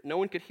 years, but no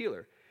one could heal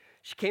her.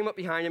 She came up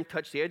behind him,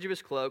 touched the edge of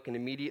his cloak, and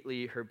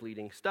immediately her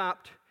bleeding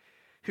stopped.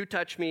 "Who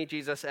touched me?"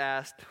 Jesus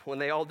asked, when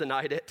they all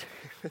denied it.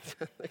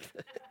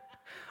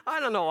 I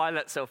don't know why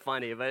that's so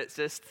funny, but it's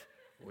just,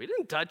 we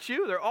didn't touch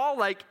you. They're all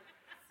like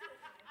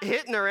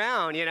hitting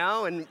around,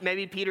 and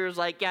maybe Peter's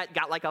like,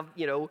 got like a,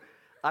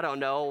 I don't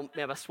know, they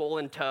have a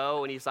swollen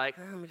toe, and he's like,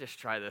 let me just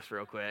try this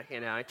real quick. He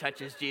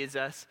touches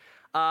Jesus.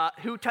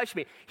 Who touched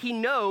me? He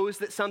knows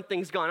that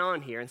something's gone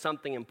on here and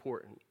something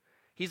important.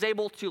 He's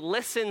able to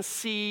listen,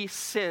 see,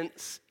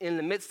 sense in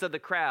the midst of the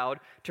crowd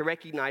to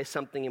recognize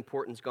something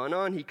important's gone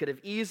on. He could have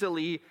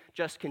easily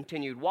just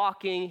continued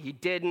walking. He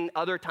didn't.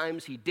 Other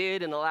times he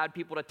did and allowed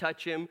people to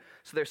touch him.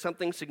 So there's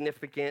something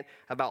significant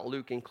about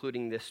Luke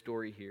including this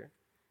story here.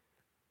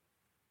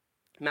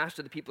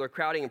 "Master, the people are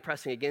crowding and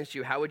pressing against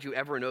you. How would you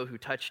ever know who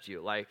touched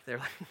you?" They're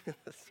like,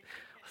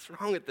 what's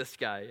wrong with this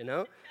guy,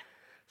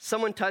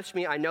 "Someone touched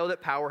me. I know that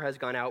power has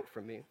gone out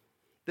from me."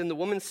 Then the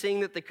woman, seeing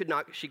that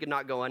she could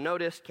not go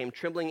unnoticed, came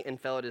trembling and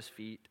fell at his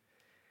feet.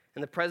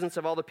 In the presence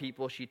of all the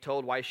people, she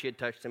told why she had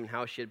touched him and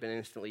how she had been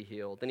instantly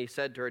healed. Then he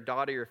said to her,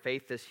 "Daughter, your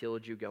faith has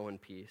healed you. Go in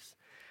peace."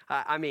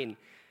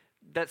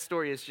 That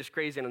story is just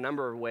crazy in a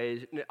number of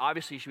ways.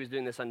 Obviously, she was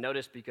doing this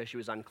unnoticed because she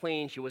was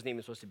unclean. She wasn't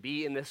even supposed to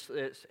be in this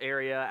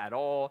area at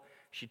all.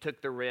 She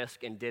took the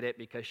risk and did it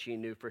because she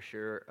knew for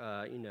sure,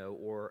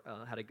 or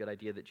had a good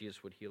idea that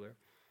Jesus would heal her.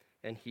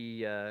 And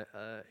he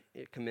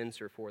commends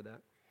her for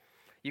that.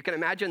 You can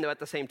imagine, though, at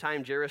the same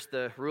time, Jairus,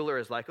 the ruler,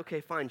 is like,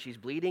 okay, fine, she's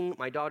bleeding.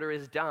 My daughter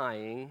is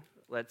dying.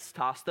 Let's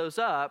toss those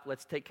up.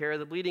 Let's take care of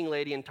the bleeding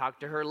lady and talk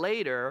to her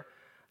later.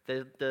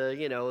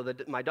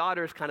 My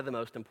daughter is kind of the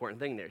most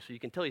important thing there. So you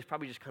can tell he's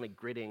probably just kind of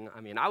gritting.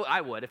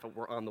 I would if it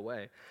were on the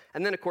way.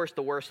 And then, of course,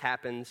 the worst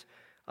happens.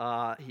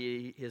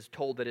 He is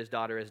told that his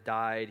daughter has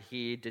died.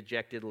 He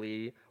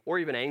dejectedly, or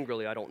even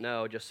angrily, I don't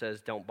know, just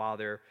says, don't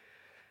bother.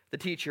 The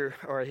teacher,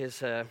 or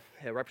his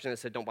representative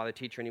said, don't bother the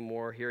teacher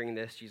anymore. Hearing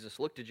this, Jesus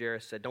looked at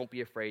Jairus, said, don't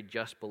be afraid,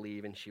 just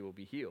believe, and she will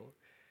be healed.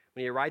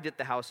 When he arrived at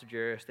the house of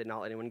Jairus, they did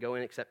not let anyone go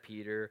in except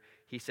Peter.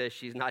 He says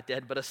she's not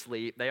dead but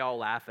asleep. They all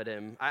laugh at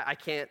him. I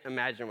can't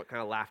imagine what kind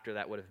of laughter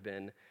that would have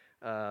been,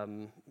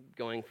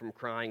 going from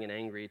crying and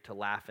angry to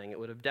laughing. It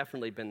would have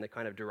definitely been the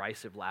kind of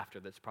derisive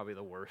laughter that's probably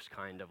the worst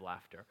kind of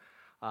laughter.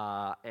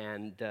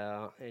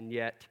 And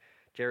yet,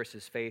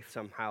 Jairus' faith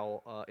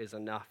somehow is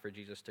enough for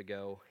Jesus to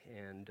go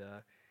and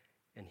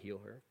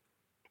heal her.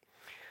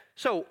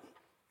 So,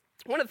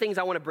 one of the things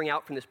I want to bring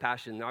out from this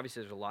passage, and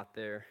obviously there's a lot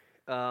there,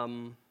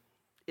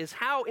 is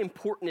how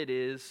important it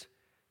is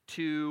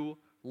to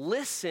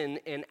listen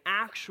and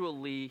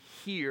actually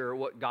hear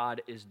what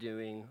God is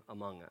doing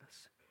among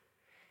us,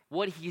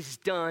 what he's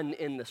done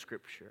in the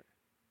scripture.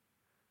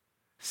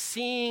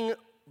 Seeing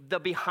the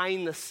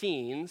behind the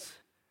scenes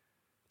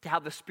to how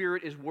the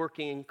Spirit is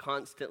working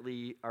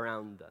constantly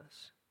around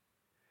us.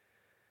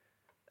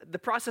 The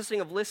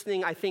processing of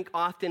listening, I think,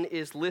 often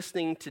is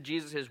listening to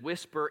Jesus'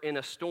 whisper in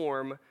a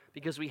storm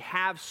because we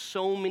have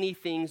so many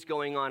things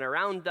going on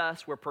around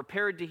us. We're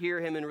prepared to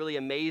hear him in really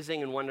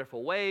amazing and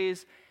wonderful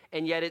ways,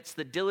 and yet it's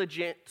the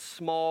diligent,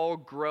 small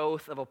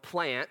growth of a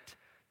plant,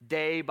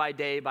 day by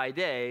day by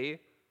day,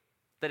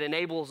 that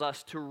enables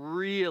us to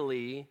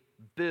really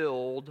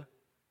build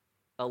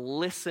a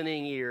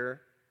listening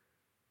ear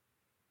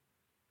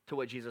to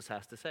what Jesus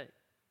has to say.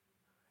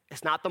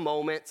 It's not the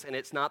moments, and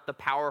it's not the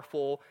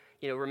powerful.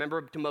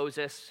 Remember to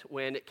Moses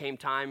when it came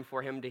time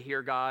for him to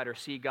hear God or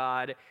see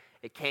God,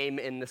 it came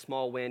in the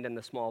small wind and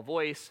the small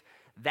voice.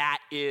 That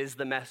is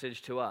the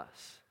message to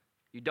us.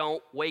 You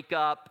don't wake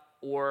up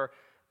or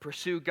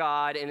pursue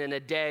God, and in a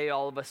day,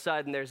 all of a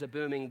sudden, there's a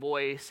booming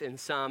voice in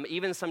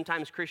even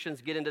sometimes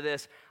Christians get into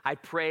this, I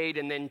prayed,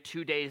 and then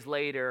 2 days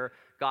later,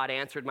 God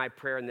answered my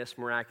prayer in this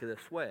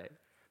miraculous way.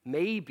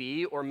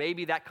 Maybe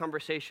that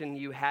conversation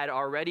you had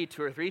already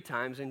 2 or 3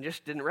 times and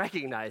just didn't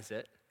recognize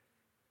it.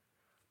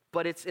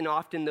 But it's in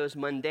often those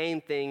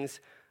mundane things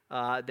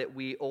that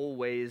we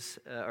always,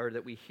 or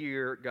that we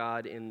hear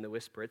God in the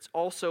whisper. It's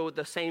also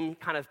the same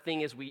kind of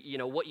thing as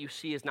what you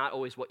see is not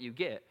always what you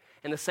get.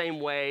 In the same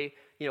way,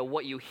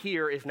 what you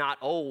hear is not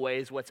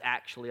always what's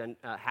actually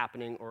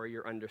happening or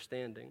your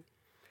understanding.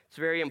 It's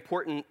very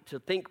important to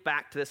think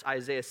back to this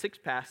Isaiah 6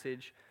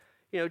 passage.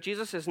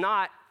 Jesus is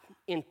not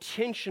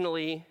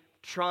intentionally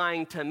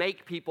trying to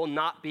make people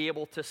not be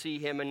able to see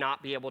him and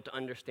not be able to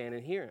understand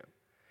and hear him.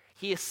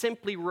 He is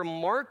simply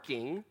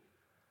remarking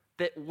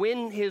that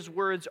when his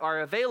words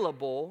are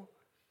available,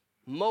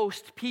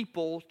 most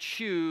people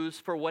choose,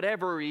 for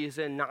whatever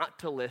reason, not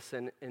to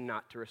listen and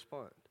not to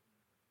respond.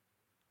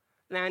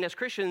 And as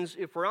Christians,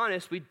 if we're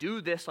honest, we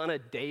do this on a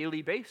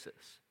daily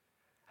basis.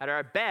 At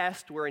our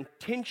best, we're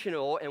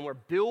intentional and we're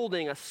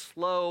building a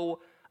slow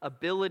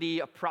ability,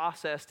 a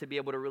process to be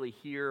able to really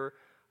hear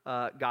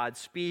God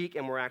speak,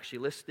 and we're actually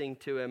listening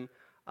to him.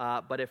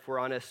 But if we're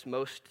honest,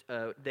 most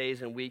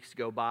days and weeks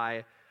go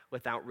by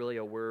without really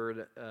a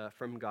word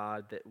from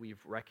God that we've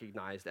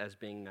recognized as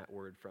being that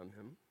word from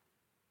him.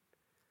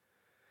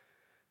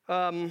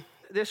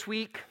 This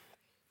week,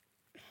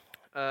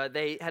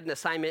 they had an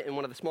assignment in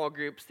one of the small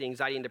groups, the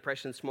anxiety and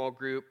depression small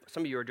group.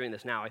 Some of you are doing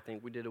this now, I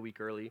think. We did a week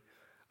early.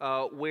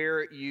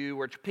 Where you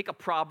were to pick a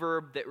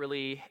proverb that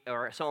really,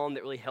 or a psalm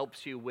that really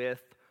helps you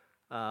with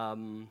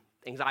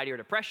anxiety or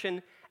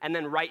depression, and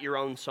then write your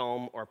own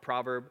psalm or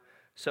proverb.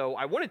 So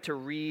I wanted to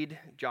read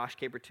Josh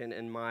Caperton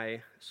and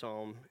my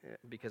psalm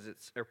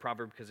or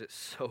proverb because it's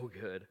so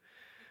good.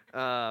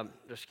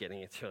 Just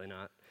kidding, it's really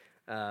not.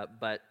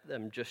 But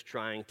I'm just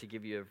trying to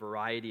give you a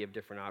variety of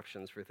different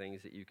options for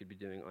things that you could be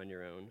doing on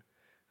your own,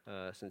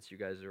 since you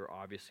guys are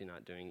obviously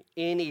not doing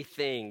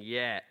anything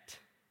yet.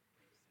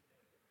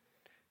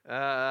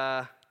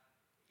 Yeah.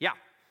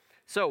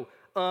 So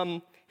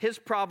his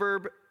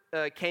proverb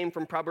came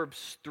from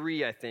Proverbs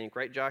 3, I think,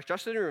 right, Josh?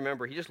 Josh didn't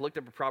remember. He just looked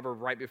up a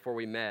proverb right before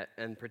we met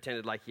and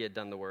pretended like he had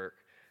done the work.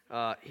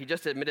 He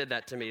just admitted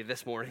that to me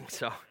this morning,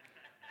 so I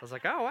was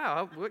like, oh,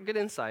 wow, what good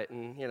insight.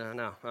 And,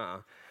 no.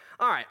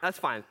 All right, that's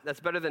fine. That's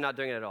better than not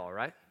doing it at all,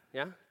 right?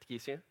 Yeah?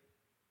 Takesia?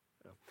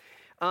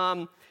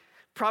 No.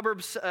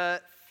 Proverbs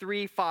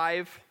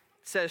 3:5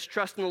 says,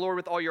 trust in the Lord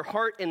with all your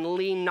heart and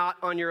lean not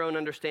on your own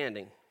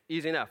understanding.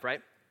 Easy enough,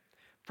 right?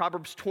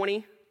 Proverbs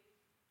 20.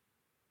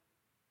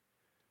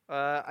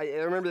 I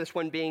remember this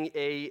one being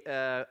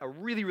a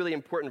really, really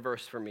important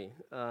verse for me,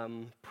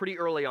 pretty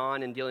early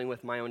on in dealing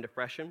with my own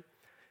depression.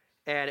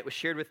 And it was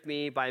shared with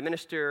me by a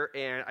minister,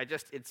 and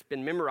it's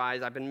been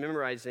memorized. I've been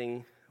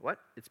memorizing,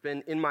 it's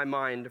been in my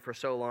mind for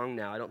so long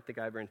now. I don't think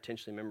I ever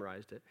intentionally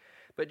memorized it.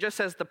 But it just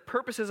says, the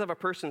purposes of a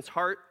person's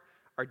heart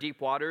are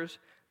deep waters,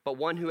 but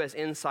one who has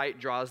insight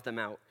draws them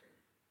out.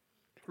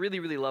 Really,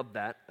 really love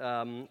that.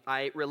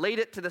 I relate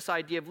it to this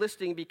idea of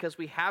listening because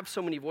we have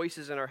so many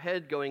voices in our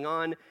head going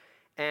on,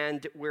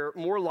 and we're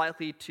more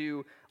likely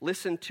to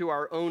listen to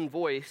our own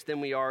voice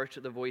than we are to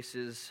the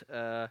voices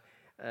that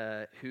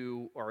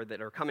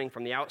are coming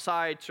from the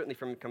outside, certainly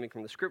coming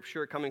from the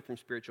Scripture, coming from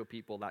spiritual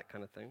people, that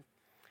kind of thing.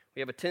 We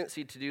have a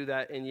tendency to do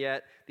that, and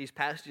yet these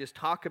passages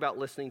talk about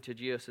listening to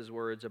Jesus'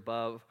 words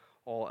above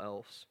all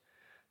else.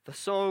 The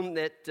psalm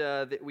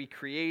that we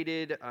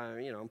created,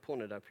 I'm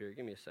pulling it up here.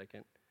 Give me a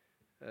second.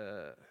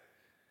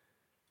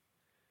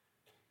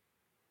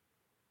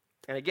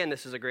 And again,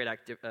 this is a great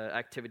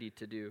activity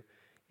to do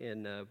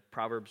in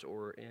Proverbs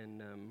or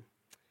in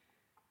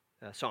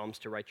Psalms,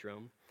 to write your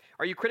own.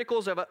 Are you critical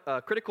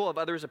of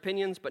others'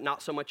 opinions, but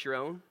not so much your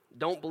own?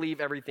 Don't believe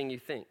everything you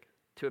think.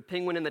 To a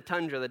penguin in the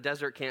tundra, the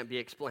desert can't be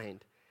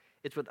explained.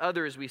 It's with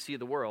others we see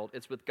the world.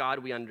 It's with God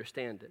we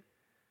understand it.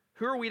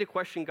 Who are we to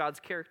question God's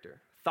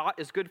character? Thought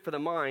is good for the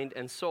mind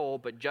and soul,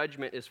 but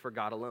judgment is for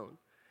God alone.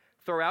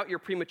 Throw out your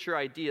premature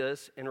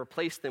ideas and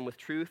replace them with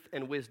truth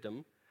and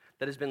wisdom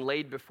that has been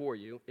laid before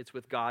you. It's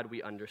with God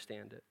we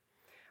understand it.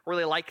 I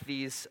really like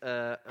these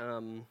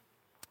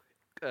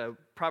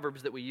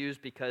proverbs that we use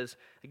because,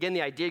 again,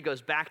 the idea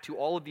goes back to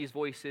all of these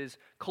voices,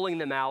 culling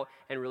them out,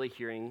 and really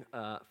hearing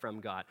from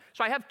God.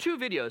 So I have two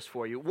videos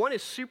for you. One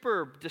is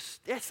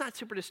it's not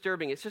super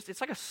disturbing.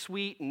 It's like a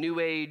sweet, new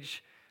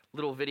age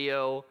little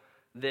video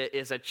that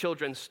is a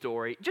children's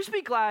story. Just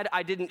be glad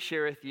I didn't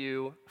share with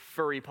you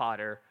Furry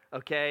Potter,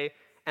 okay,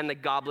 and the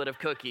Goblet of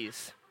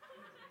Cookies,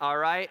 all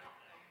right?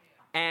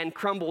 And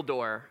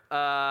Crumbledore,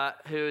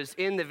 who's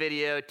in the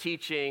video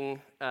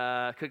teaching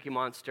Cookie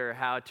Monster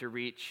how to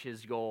reach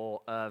his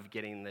goal of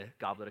getting the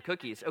Goblet of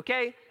Cookies,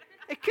 okay?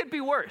 It could be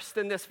worse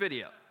than this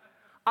video.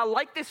 I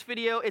like this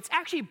video. It's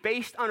actually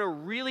based on a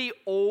really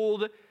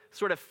old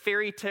sort of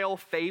fairy tale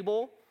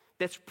fable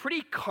that's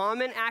pretty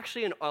common,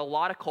 actually, in a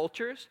lot of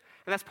cultures,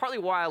 and that's partly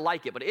why I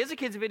like it. But it is a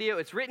kid's video.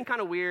 It's written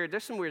kind of weird.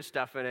 There's some weird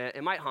stuff in it.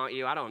 It might haunt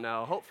you. I don't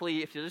know.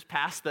 Hopefully, if you just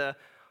pass the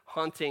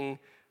haunting,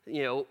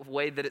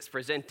 way that it's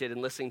presented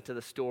and listening to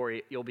the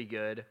story, you'll be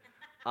good.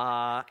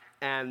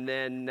 And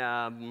then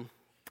I'm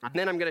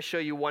going to show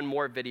you one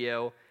more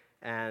video,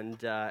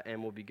 and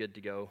we'll be good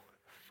to go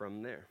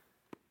from there.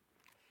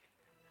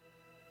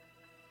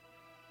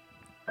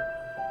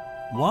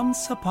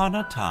 Once upon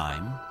a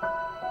time,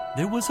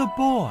 there was a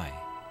boy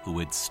who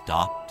had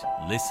stopped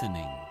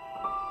listening.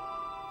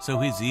 So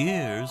his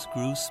ears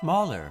grew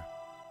smaller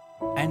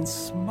and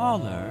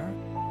smaller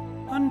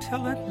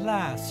until at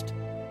last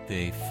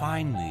they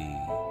finally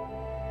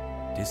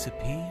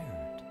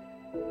disappeared.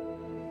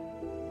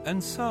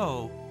 And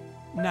so,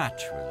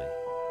 naturally,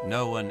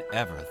 no one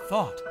ever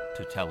thought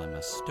to tell him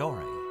a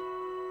story.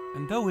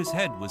 And though his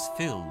head was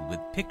filled with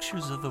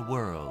pictures of the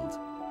world,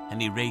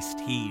 and he raced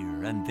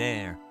here and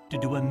there to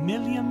do a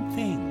million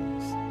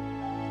things,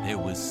 there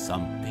was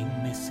something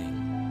missing.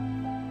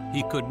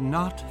 He could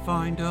not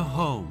find a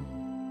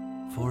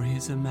home for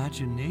his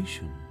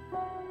imagination,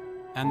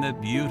 and the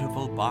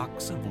beautiful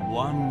box of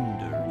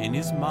wonder in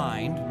his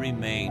mind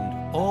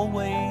remained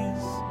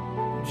always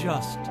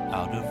just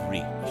out of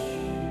reach.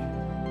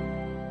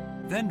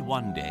 Then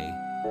one day,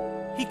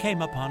 he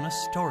came upon a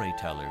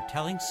storyteller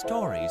telling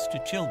stories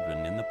to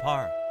children in the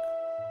park.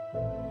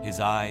 His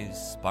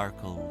eyes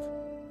sparkled,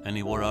 and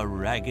he wore a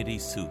raggedy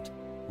suit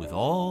with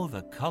all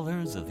the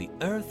colors of the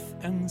earth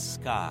and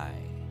sky.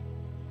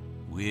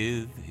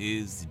 With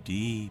his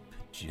deep,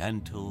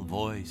 gentle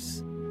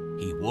voice,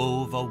 he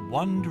wove a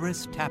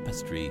wondrous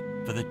tapestry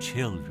for the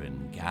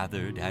children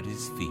gathered at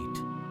his feet.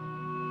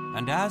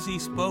 And as he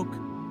spoke,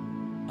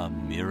 a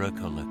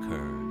miracle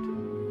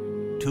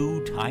occurred.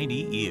 2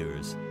 tiny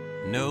ears,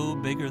 no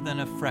bigger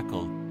than a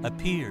freckle,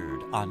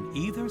 appeared on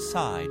either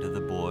side of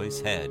the boy's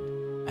head,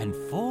 and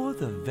for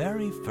the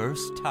very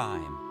first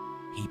time,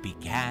 he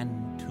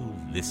began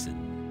to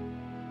listen.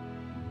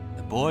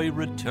 The boy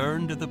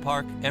returned to the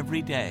park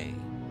every day,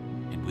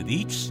 and with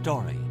each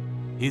story,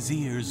 his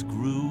ears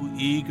grew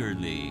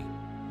eagerly.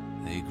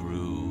 They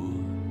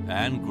grew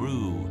and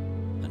grew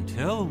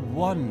until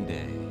one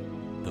day,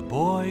 the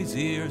boy's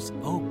ears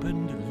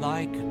opened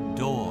like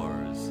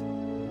doors,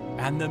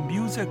 and the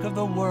music of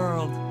the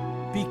world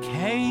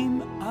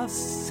became a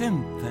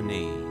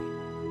symphony.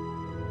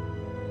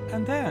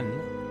 And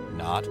then,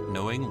 not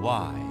knowing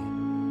why,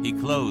 he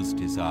closed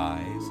his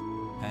eyes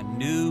and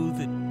knew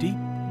that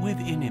deep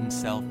within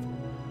himself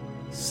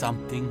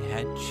something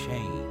had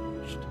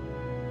changed.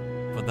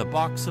 For the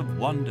box of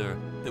wonder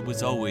that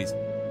was always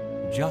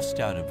just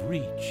out of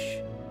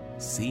reach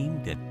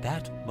seemed at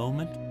that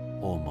moment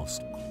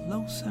almost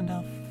close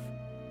enough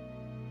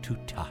to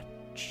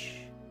touch.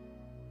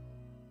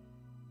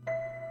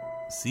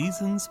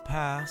 Seasons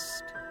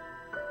passed,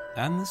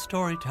 and the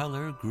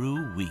storyteller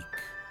grew weak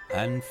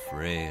and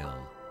frail,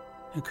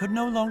 and could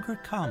no longer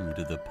come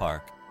to the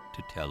park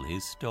to tell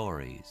his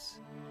stories.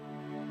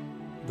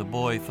 The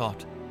boy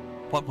thought,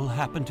 "What will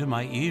happen to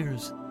my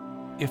ears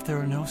if there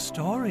are no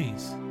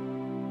stories?"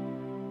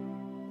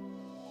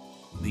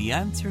 The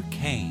answer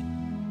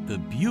came. The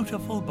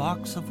beautiful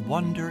box of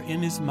wonder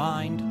in his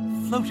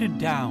mind floated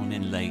down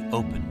and lay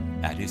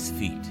open at his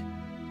feet.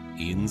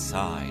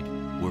 Inside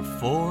were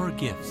 4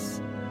 gifts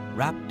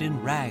wrapped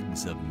in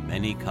rags of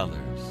many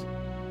colors.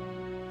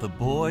 The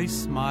boy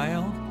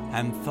smiled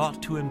and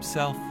thought to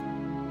himself,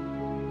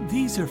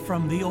 "These are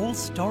from the old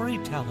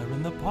storyteller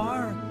in the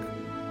park."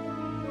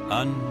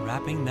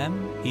 Unwrapping them,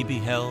 he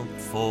beheld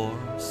 4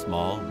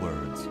 small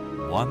words,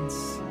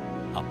 "Once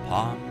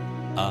upon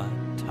a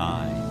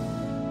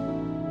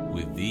time."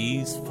 With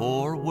these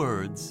 4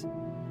 words,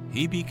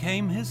 he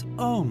became his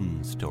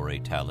own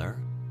storyteller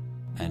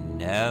and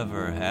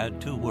never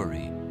had to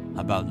worry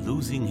about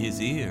losing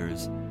his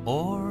ears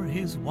or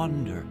his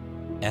wonder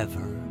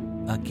ever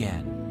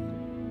again.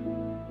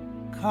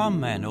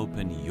 Come and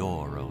open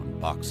your own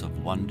box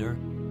of wonder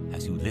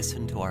as you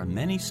listen to our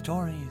many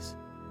stories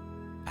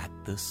at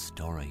the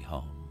Story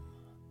Home.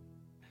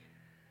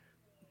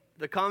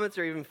 The comments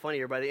are even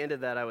funnier. By the end of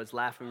that, I was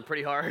laughing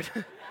pretty hard.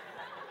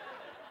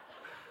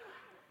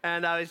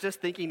 And I was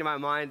just thinking to my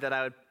mind that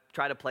I would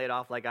try to play it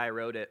off like I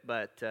wrote it,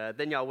 but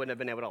then y'all wouldn't have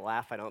been able to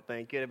laugh, I don't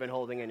think. You'd have been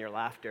holding in your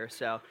laughter.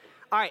 So,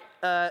 all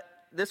right,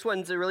 this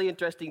one's a really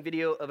interesting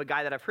video of a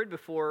guy that I've heard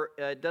before.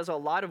 Does a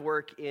lot of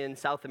work in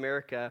South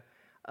America,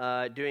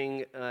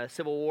 doing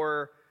Civil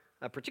War,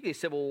 particularly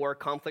Civil War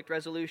conflict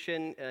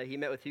resolution. He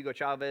met with Hugo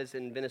Chavez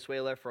in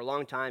Venezuela for a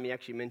long time. He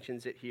actually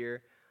mentions it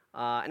here.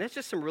 And it's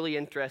just some really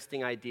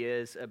interesting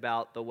ideas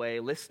about the way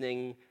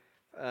listening,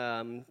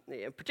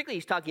 particularly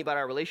he's talking about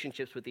our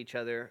relationships with each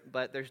other,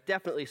 but there's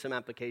definitely some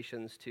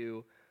applications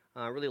to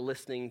really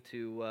listening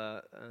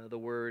to the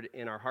word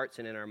in our hearts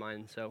and in our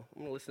minds. So I'm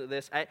going to listen to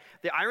this.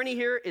 The irony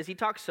here is he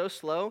talks so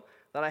slow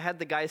that I had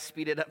the guys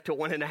speed it up to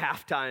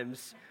 1.5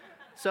 times.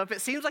 So if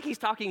it seems like he's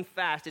talking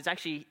fast, it's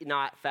actually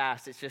not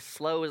fast. It's just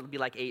slow. It'll be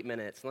like 8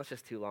 minutes. And that's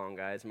just too long,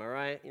 guys. Am I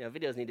right? You know,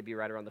 videos need to be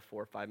right around the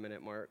 4 or 5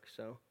 minute mark.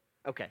 So,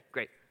 okay,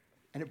 great.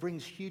 And it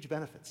brings huge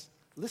benefits.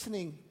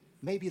 Listening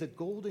may be the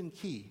golden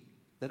key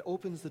that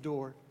opens the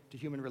door to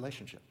human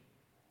relationship.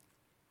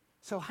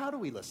 So how do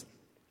we listen?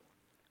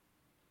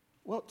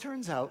 Well, it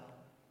turns out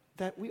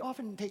that we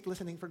often take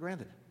listening for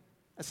granted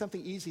as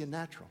something easy and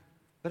natural.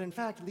 But in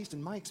fact, at least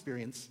in my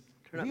experience,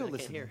 real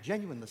listening,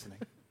 genuine listening,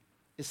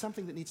 is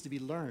something that needs to be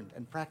learned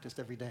and practiced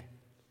every day.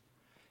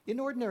 In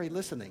ordinary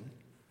listening,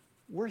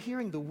 we're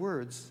hearing the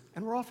words,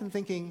 and we're often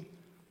thinking,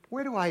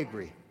 where do I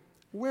agree?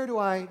 Where do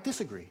I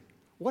disagree?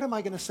 What am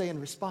I going to say in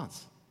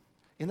response?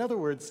 In other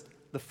words,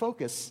 the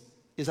focus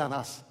is on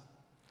us.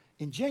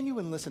 In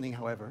genuine listening,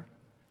 however,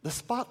 the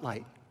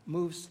spotlight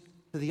moves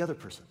to the other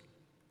person.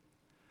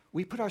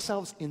 We put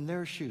ourselves in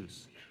their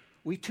shoes.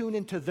 We tune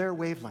into their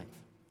wavelength.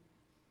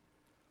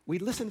 We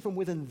listen from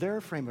within their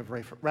frame of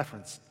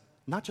reference,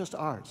 not just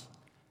ours.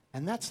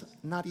 And that's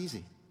not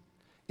easy.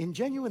 In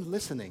genuine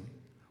listening,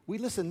 we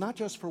listen not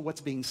just for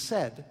what's being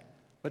said,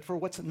 but for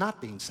what's not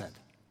being said.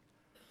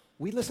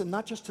 We listen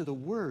not just to the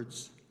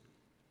words,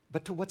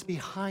 but to what's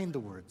behind the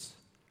words.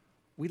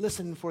 We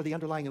listen for the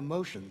underlying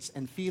emotions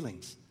and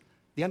feelings,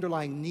 the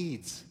underlying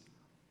needs,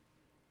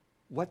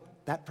 what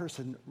that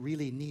person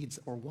really needs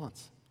or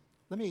wants.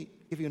 Let me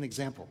give you an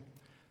example.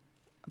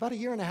 About 1.5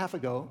 years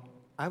ago,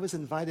 I was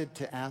invited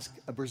to ask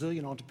a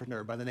Brazilian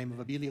entrepreneur by the name of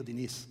Abilio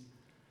Diniz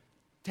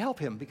to help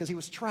him because he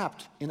was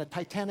trapped in a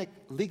titanic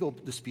legal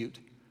dispute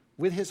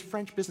with his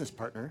French business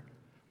partner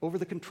over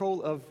the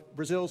control of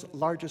Brazil's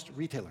largest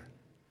retailer.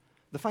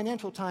 The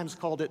Financial Times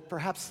called it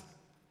perhaps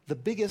the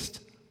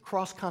biggest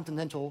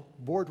cross-continental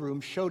boardroom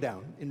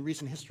showdown in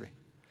recent history.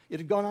 It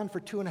had gone on for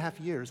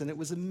 2.5 years, and it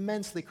was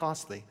immensely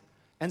costly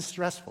and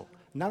stressful,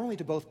 not only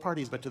to both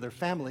parties, but to their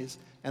families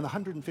and the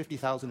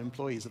 150,000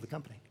 employees of the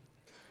company.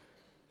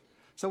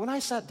 So when I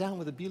sat down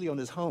with Abilio in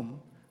his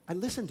home, I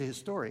listened to his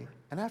story,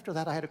 and after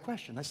that I had a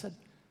question. I said,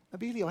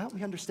 Abilio, help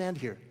me understand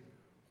here.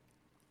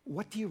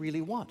 What do you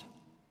really want?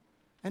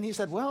 And he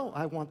said, well,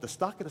 I want the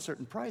stock at a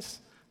certain price.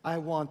 I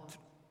want,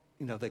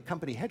 the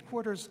company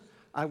headquarters.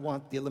 I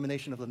want the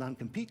elimination of the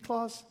non-compete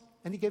clause.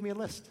 And he gave me a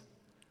list.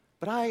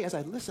 But I, as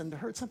I listened,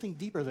 heard something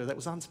deeper there that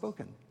was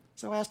unspoken.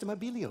 So I asked him,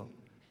 Abilio,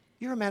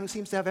 you're a man who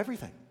seems to have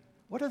everything.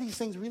 What are these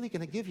things really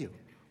going to give you?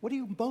 What do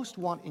you most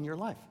want in your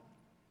life?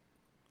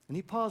 And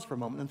he paused for a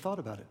moment and thought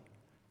about it.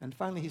 And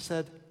finally he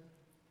said,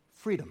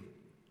 freedom.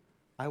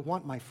 I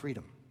want my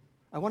freedom.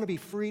 I want to be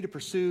free to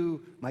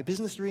pursue my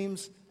business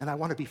dreams, and I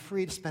want to be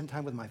free to spend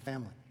time with my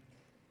family.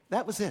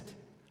 That was it.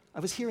 I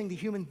was hearing the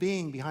human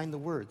being behind the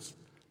words,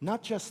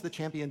 not just the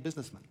champion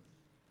businessman.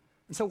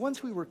 And so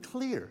once we were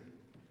clear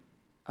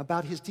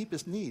about his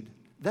deepest need,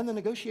 then the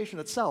negotiation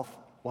itself,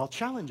 while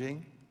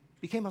challenging,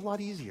 became a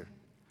lot easier.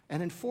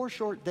 And in 4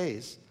 short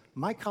days,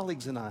 my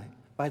colleagues and I,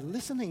 by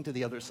listening to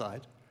the other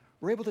side,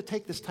 were able to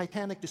take this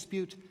titanic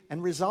dispute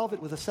and resolve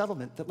it with a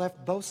settlement that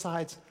left both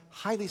sides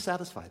highly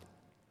satisfied.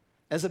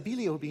 As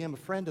Abilio, who became a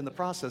friend in the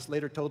process,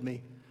 later told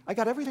me, I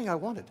got everything I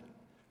wanted,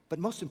 but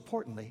most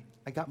importantly,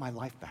 I got my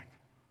life back.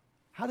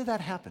 How did that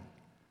happen?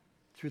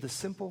 Through the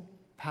simple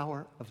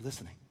power of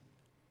listening.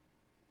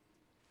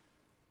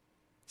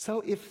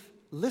 So if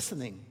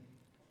listening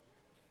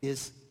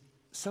is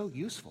so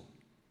useful,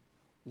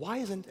 why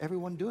isn't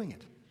everyone doing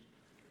it?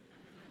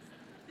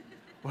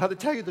 Well, to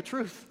tell you the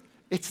truth,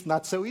 it's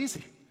not so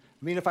easy.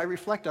 I mean, if I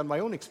reflect on my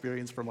own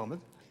experience for a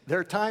moment, there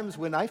are times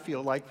when I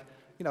feel like,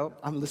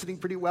 I'm listening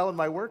pretty well in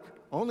my work,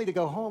 only to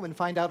go home and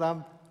find out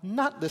I'm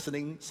not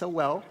listening so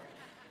well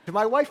to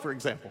my wife, for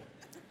example.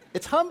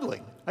 It's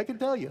humbling, I can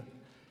tell you.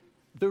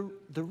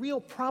 The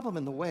real problem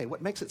in the way,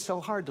 what makes it so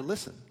hard to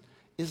listen,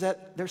 is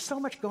that there's so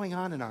much going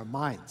on in our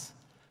minds,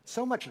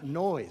 so much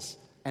noise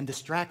and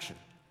distraction,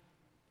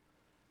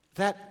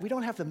 that we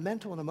don't have the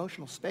mental and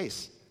emotional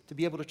space to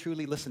be able to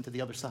truly listen to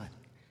the other side.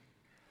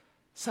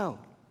 So,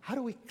 how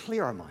do we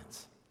clear our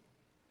minds?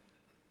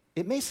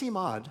 It may seem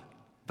odd,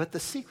 but the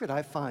secret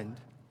I find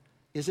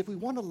is if we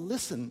want to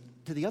listen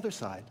to the other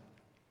side,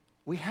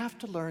 we have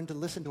to learn to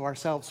listen to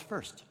ourselves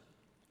first.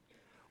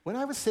 When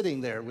I was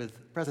sitting there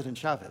with President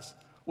Chavez,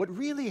 what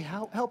really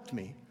helped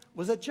me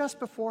was that just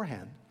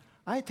beforehand,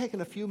 I had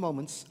taken a few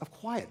moments of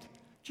quiet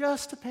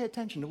just to pay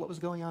attention to what was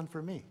going on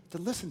for me, to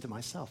listen to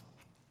myself,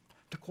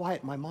 to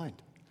quiet my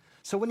mind.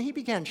 So when he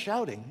began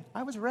shouting,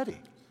 I was ready.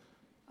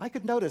 I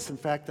could notice, in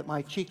fact, that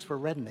my cheeks were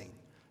reddening,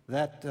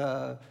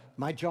 that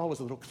my jaw was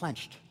a little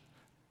clenched.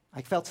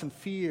 I felt some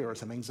fear or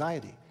some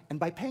anxiety. And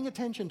by paying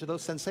attention to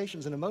those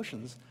sensations and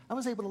emotions, I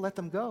was able to let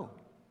them go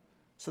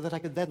so that I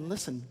could then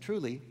listen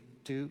truly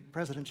to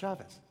President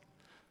Chavez.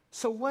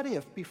 So what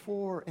if,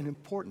 before an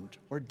important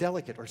or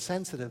delicate or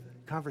sensitive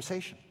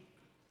conversation,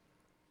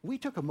 we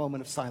took a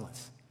moment of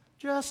silence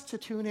just to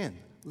tune in,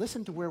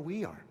 listen to where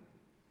we are?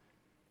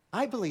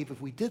 I believe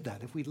if we did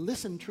that, if we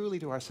listened truly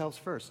to ourselves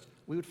first,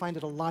 we would find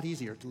it a lot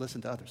easier to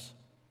listen to others.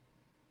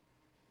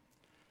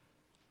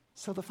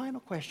 So the final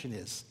question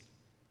is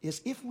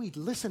if we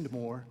listened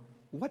more,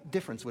 what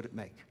difference would it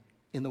make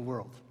in the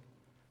world?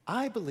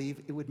 I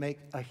believe it would make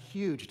a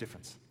huge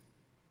difference.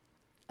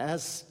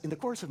 As in the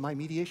course of my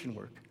mediation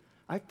work,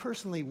 I've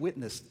personally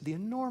witnessed the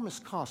enormous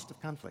cost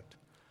of conflict,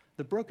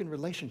 the broken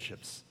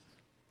relationships,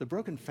 the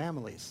broken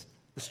families,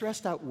 the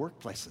stressed out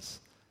workplaces,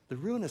 the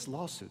ruinous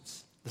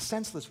lawsuits, the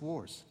senseless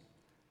wars.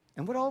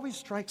 And what always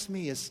strikes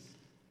me is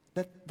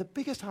that the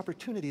biggest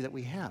opportunity that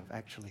we have,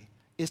 actually,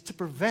 is to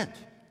prevent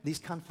these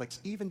conflicts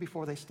even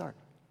before they start.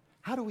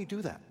 How do we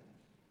do that?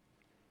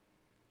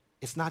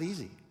 It's not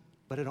easy,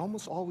 but it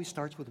almost always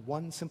starts with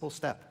one simple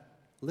step: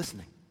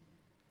 listening.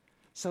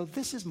 So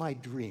this is my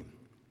dream: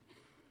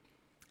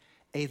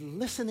 a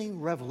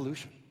listening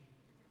revolution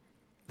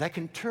that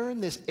can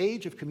turn this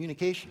age of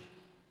communication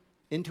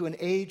into an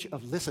age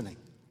of listening.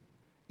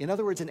 In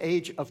other words, an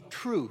age of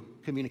true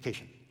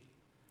communication.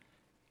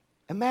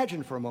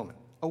 Imagine for a moment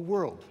a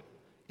world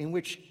in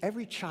which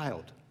every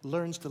child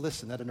learns to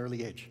listen at an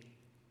early age.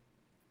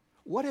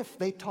 What if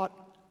we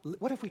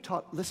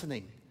taught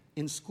listening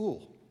in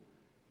school,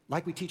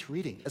 like we teach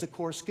reading, as a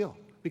core skill?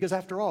 Because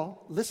after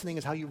all, listening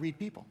is how you read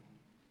people.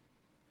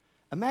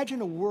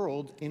 Imagine a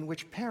world in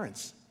which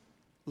parents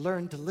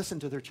learn to listen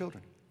to their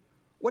children.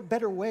 What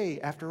better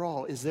way, after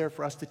all, is there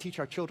for us to teach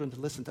our children to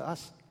listen to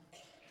us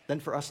than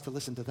for us to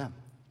listen to them?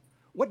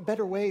 What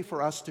better way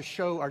for us to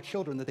show our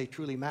children that they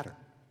truly matter?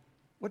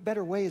 What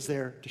better way is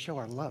there to show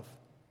our love?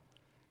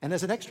 And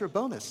as an extra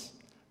bonus,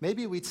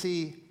 maybe we'd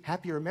see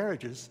happier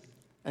marriages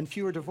and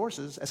fewer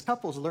divorces as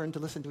couples learn to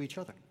listen to each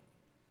other.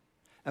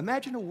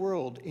 Imagine a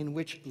world in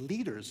which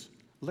leaders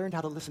learned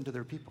how to listen to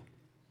their people.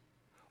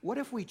 What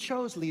if we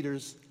chose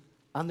leaders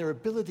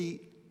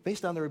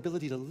based on their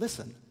ability to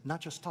listen,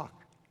 not just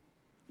talk?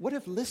 What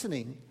if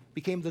listening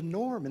became the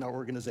norm in our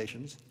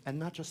organizations and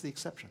not just the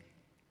exception?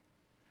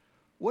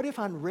 What if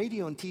on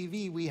radio and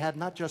TV we had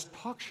not just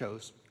talk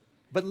shows,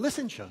 but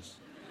listen shows?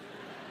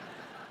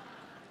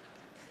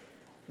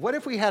 What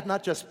if we had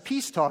not just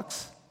peace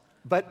talks,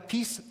 but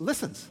peace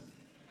listens?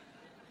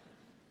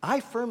 I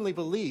firmly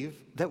believe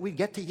that we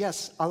get to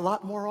yes a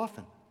lot more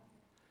often.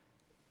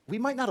 We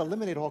might not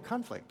eliminate all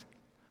conflict,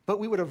 but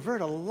we would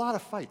avert a lot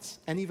of fights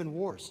and even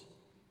wars.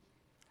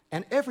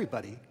 And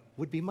everybody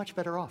would be much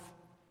better off.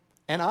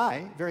 And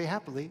I, very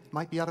happily,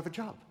 might be out of a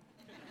job.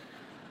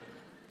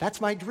 That's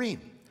my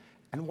dream.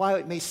 And while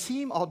it may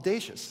seem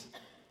audacious,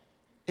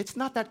 it's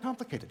not that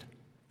complicated,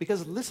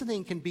 because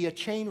listening can be a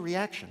chain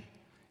reaction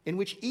in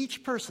which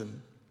each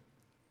person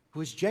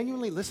who is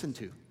genuinely listened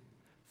to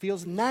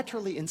feels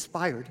naturally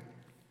inspired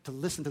to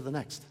listen to the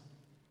next.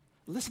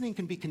 Listening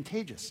can be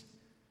contagious.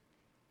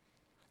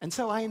 And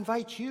so I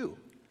invite you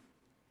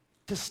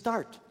to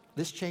start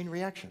this chain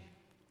reaction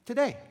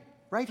today,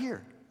 right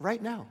here,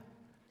 right now,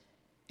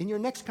 in your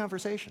next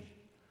conversation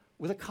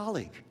with a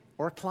colleague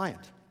or a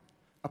client,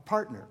 a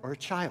partner or a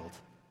child,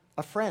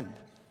 a friend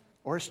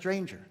or a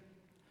stranger.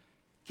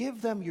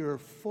 Give them your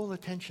full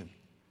attention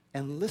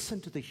and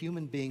listen to the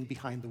human being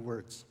behind the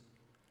words.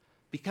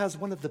 Because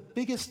one of the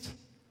biggest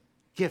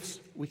gifts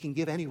we can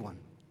give anyone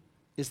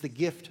is the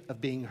gift of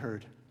being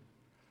heard.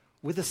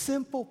 With the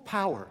simple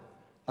power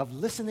of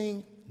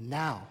listening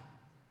now,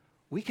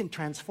 we can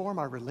transform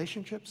our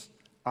relationships,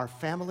 our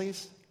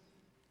families,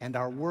 and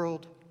our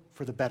world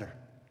for the better,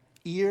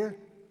 ear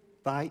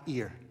by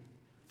ear.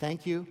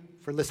 Thank you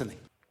for listening.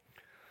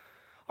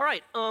 All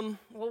right, well,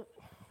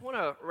 I want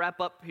to wrap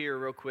up here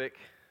real quick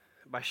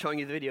by showing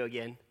you the video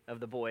again of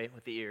the boy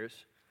with the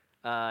ears.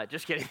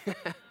 Just kidding.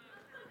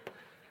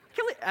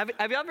 Have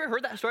you ever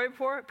heard that story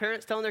before?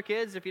 Parents telling their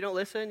kids, if you don't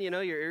listen,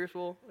 your ears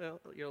will,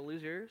 you'll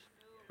lose your ears?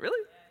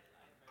 Really?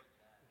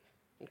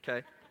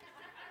 Okay.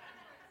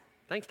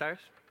 Thanks, Tyrus.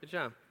 Good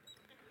job.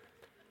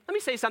 Let me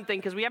say something,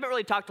 because we haven't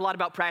really talked a lot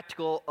about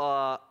practical,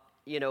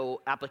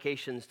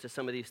 applications to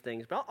some of these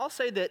things. But I'll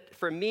say that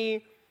for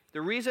me,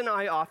 the reason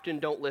I often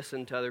don't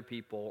listen to other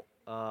people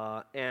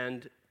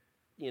and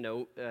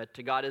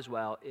to God as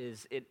well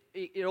is it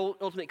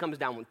ultimately comes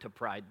down to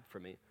pride for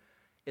me.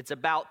 It's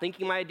about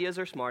thinking my ideas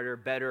are smarter,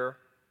 better,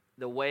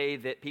 the way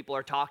that people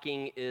are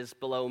talking is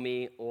below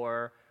me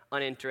or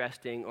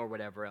uninteresting or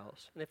whatever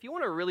else. And if you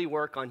want to really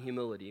work on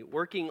humility,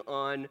 working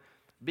on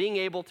being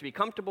able to be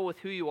comfortable with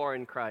who you are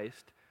in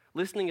Christ,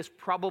 listening is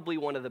probably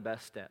one of the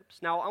best steps.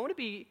 Now, I want to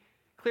be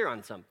clear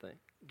on something.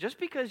 Just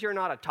because you're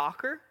not a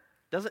talker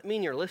doesn't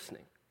mean you're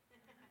listening.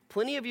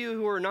 Plenty of you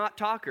who are not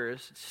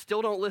talkers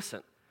still don't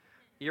listen.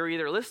 You're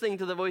either listening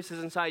to the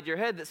voices inside your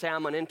head that say,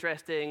 I'm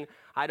uninteresting,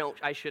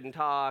 I shouldn't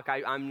talk,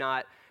 I'm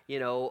not,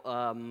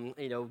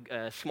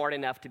 smart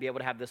enough to be able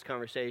to have this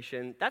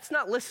conversation. That's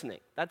not listening.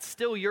 That's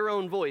still your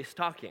own voice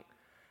talking.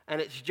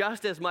 And it's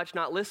just as much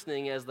not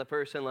listening as the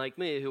person like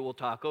me who will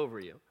talk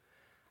over you.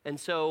 And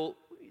so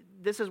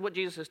this is what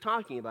Jesus is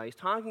talking about. He's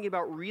talking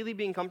about really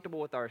being comfortable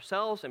with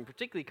ourselves and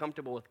particularly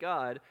comfortable with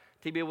God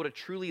to be able to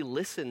truly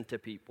listen to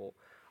people.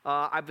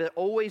 I've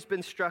always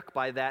been struck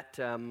by that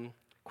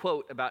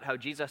quote about how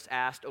Jesus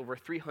asked over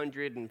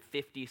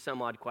 350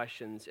 some odd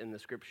questions in the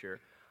scripture.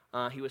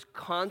 He was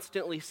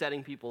constantly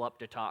setting people up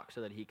to talk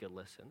so that he could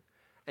listen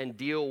and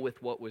deal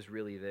with what was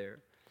really there.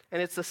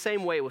 And it's the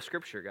same way with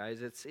scripture,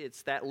 guys.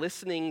 It's that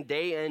listening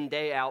day in,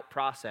 day out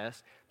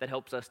process that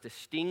helps us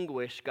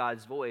distinguish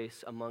God's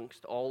voice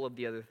amongst all of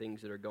the other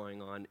things that are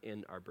going on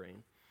in our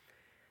brain.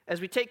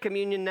 As we take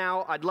communion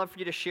now, I'd love for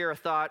you to share a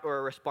thought or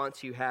a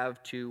response you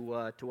have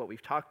to what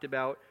we've talked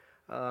about.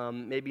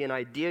 Maybe an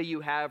idea you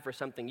have for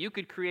something you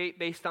could create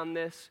based on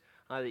this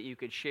that you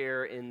could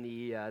share in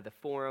the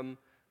forum,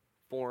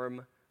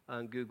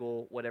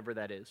 Google, whatever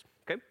that is.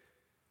 Okay?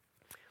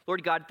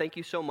 Lord God, thank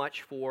you so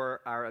much for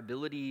our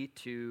ability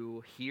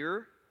to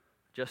hear,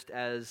 just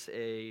as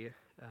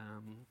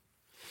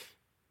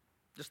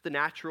just the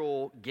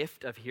natural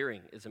gift of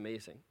hearing is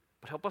amazing.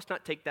 But help us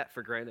not take that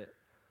for granted.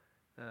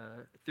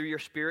 Through your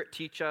Spirit,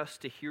 teach us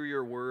to hear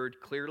your word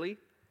clearly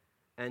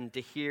and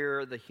to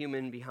hear the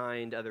human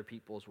behind other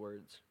people's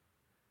words,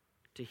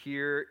 to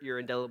hear your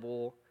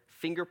indelible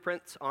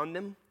fingerprints on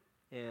them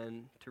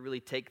and to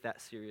really take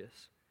that serious.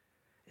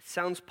 It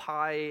sounds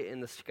pie in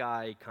the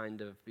sky,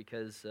 kind of,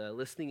 because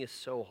listening is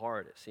so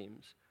hard, it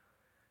seems.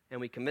 And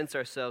we convince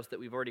ourselves that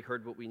we've already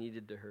heard what we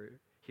needed to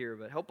hear.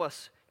 But help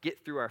us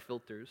get through our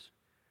filters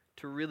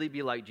to really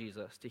be like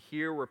Jesus, to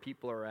hear where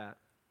people are at,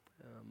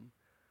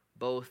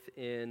 both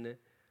in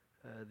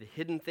the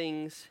hidden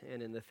things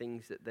and in the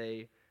things that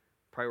they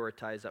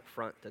prioritize up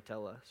front to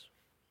tell us.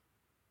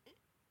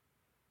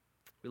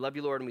 We love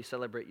you, Lord, and we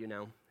celebrate you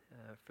now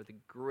for the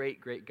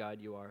great, great God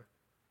you are.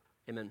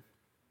 Amen.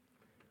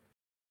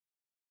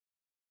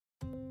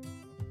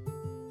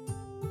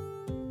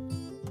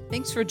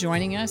 Thanks for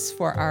joining us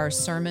for our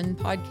sermon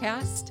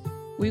podcast.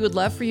 We would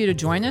love for you to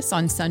join us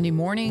on Sunday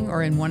morning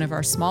or in one of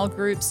our small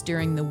groups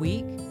during the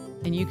week,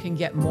 and you can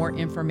get more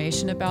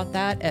information about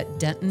that at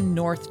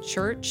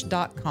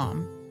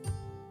dentonnorthchurch.com.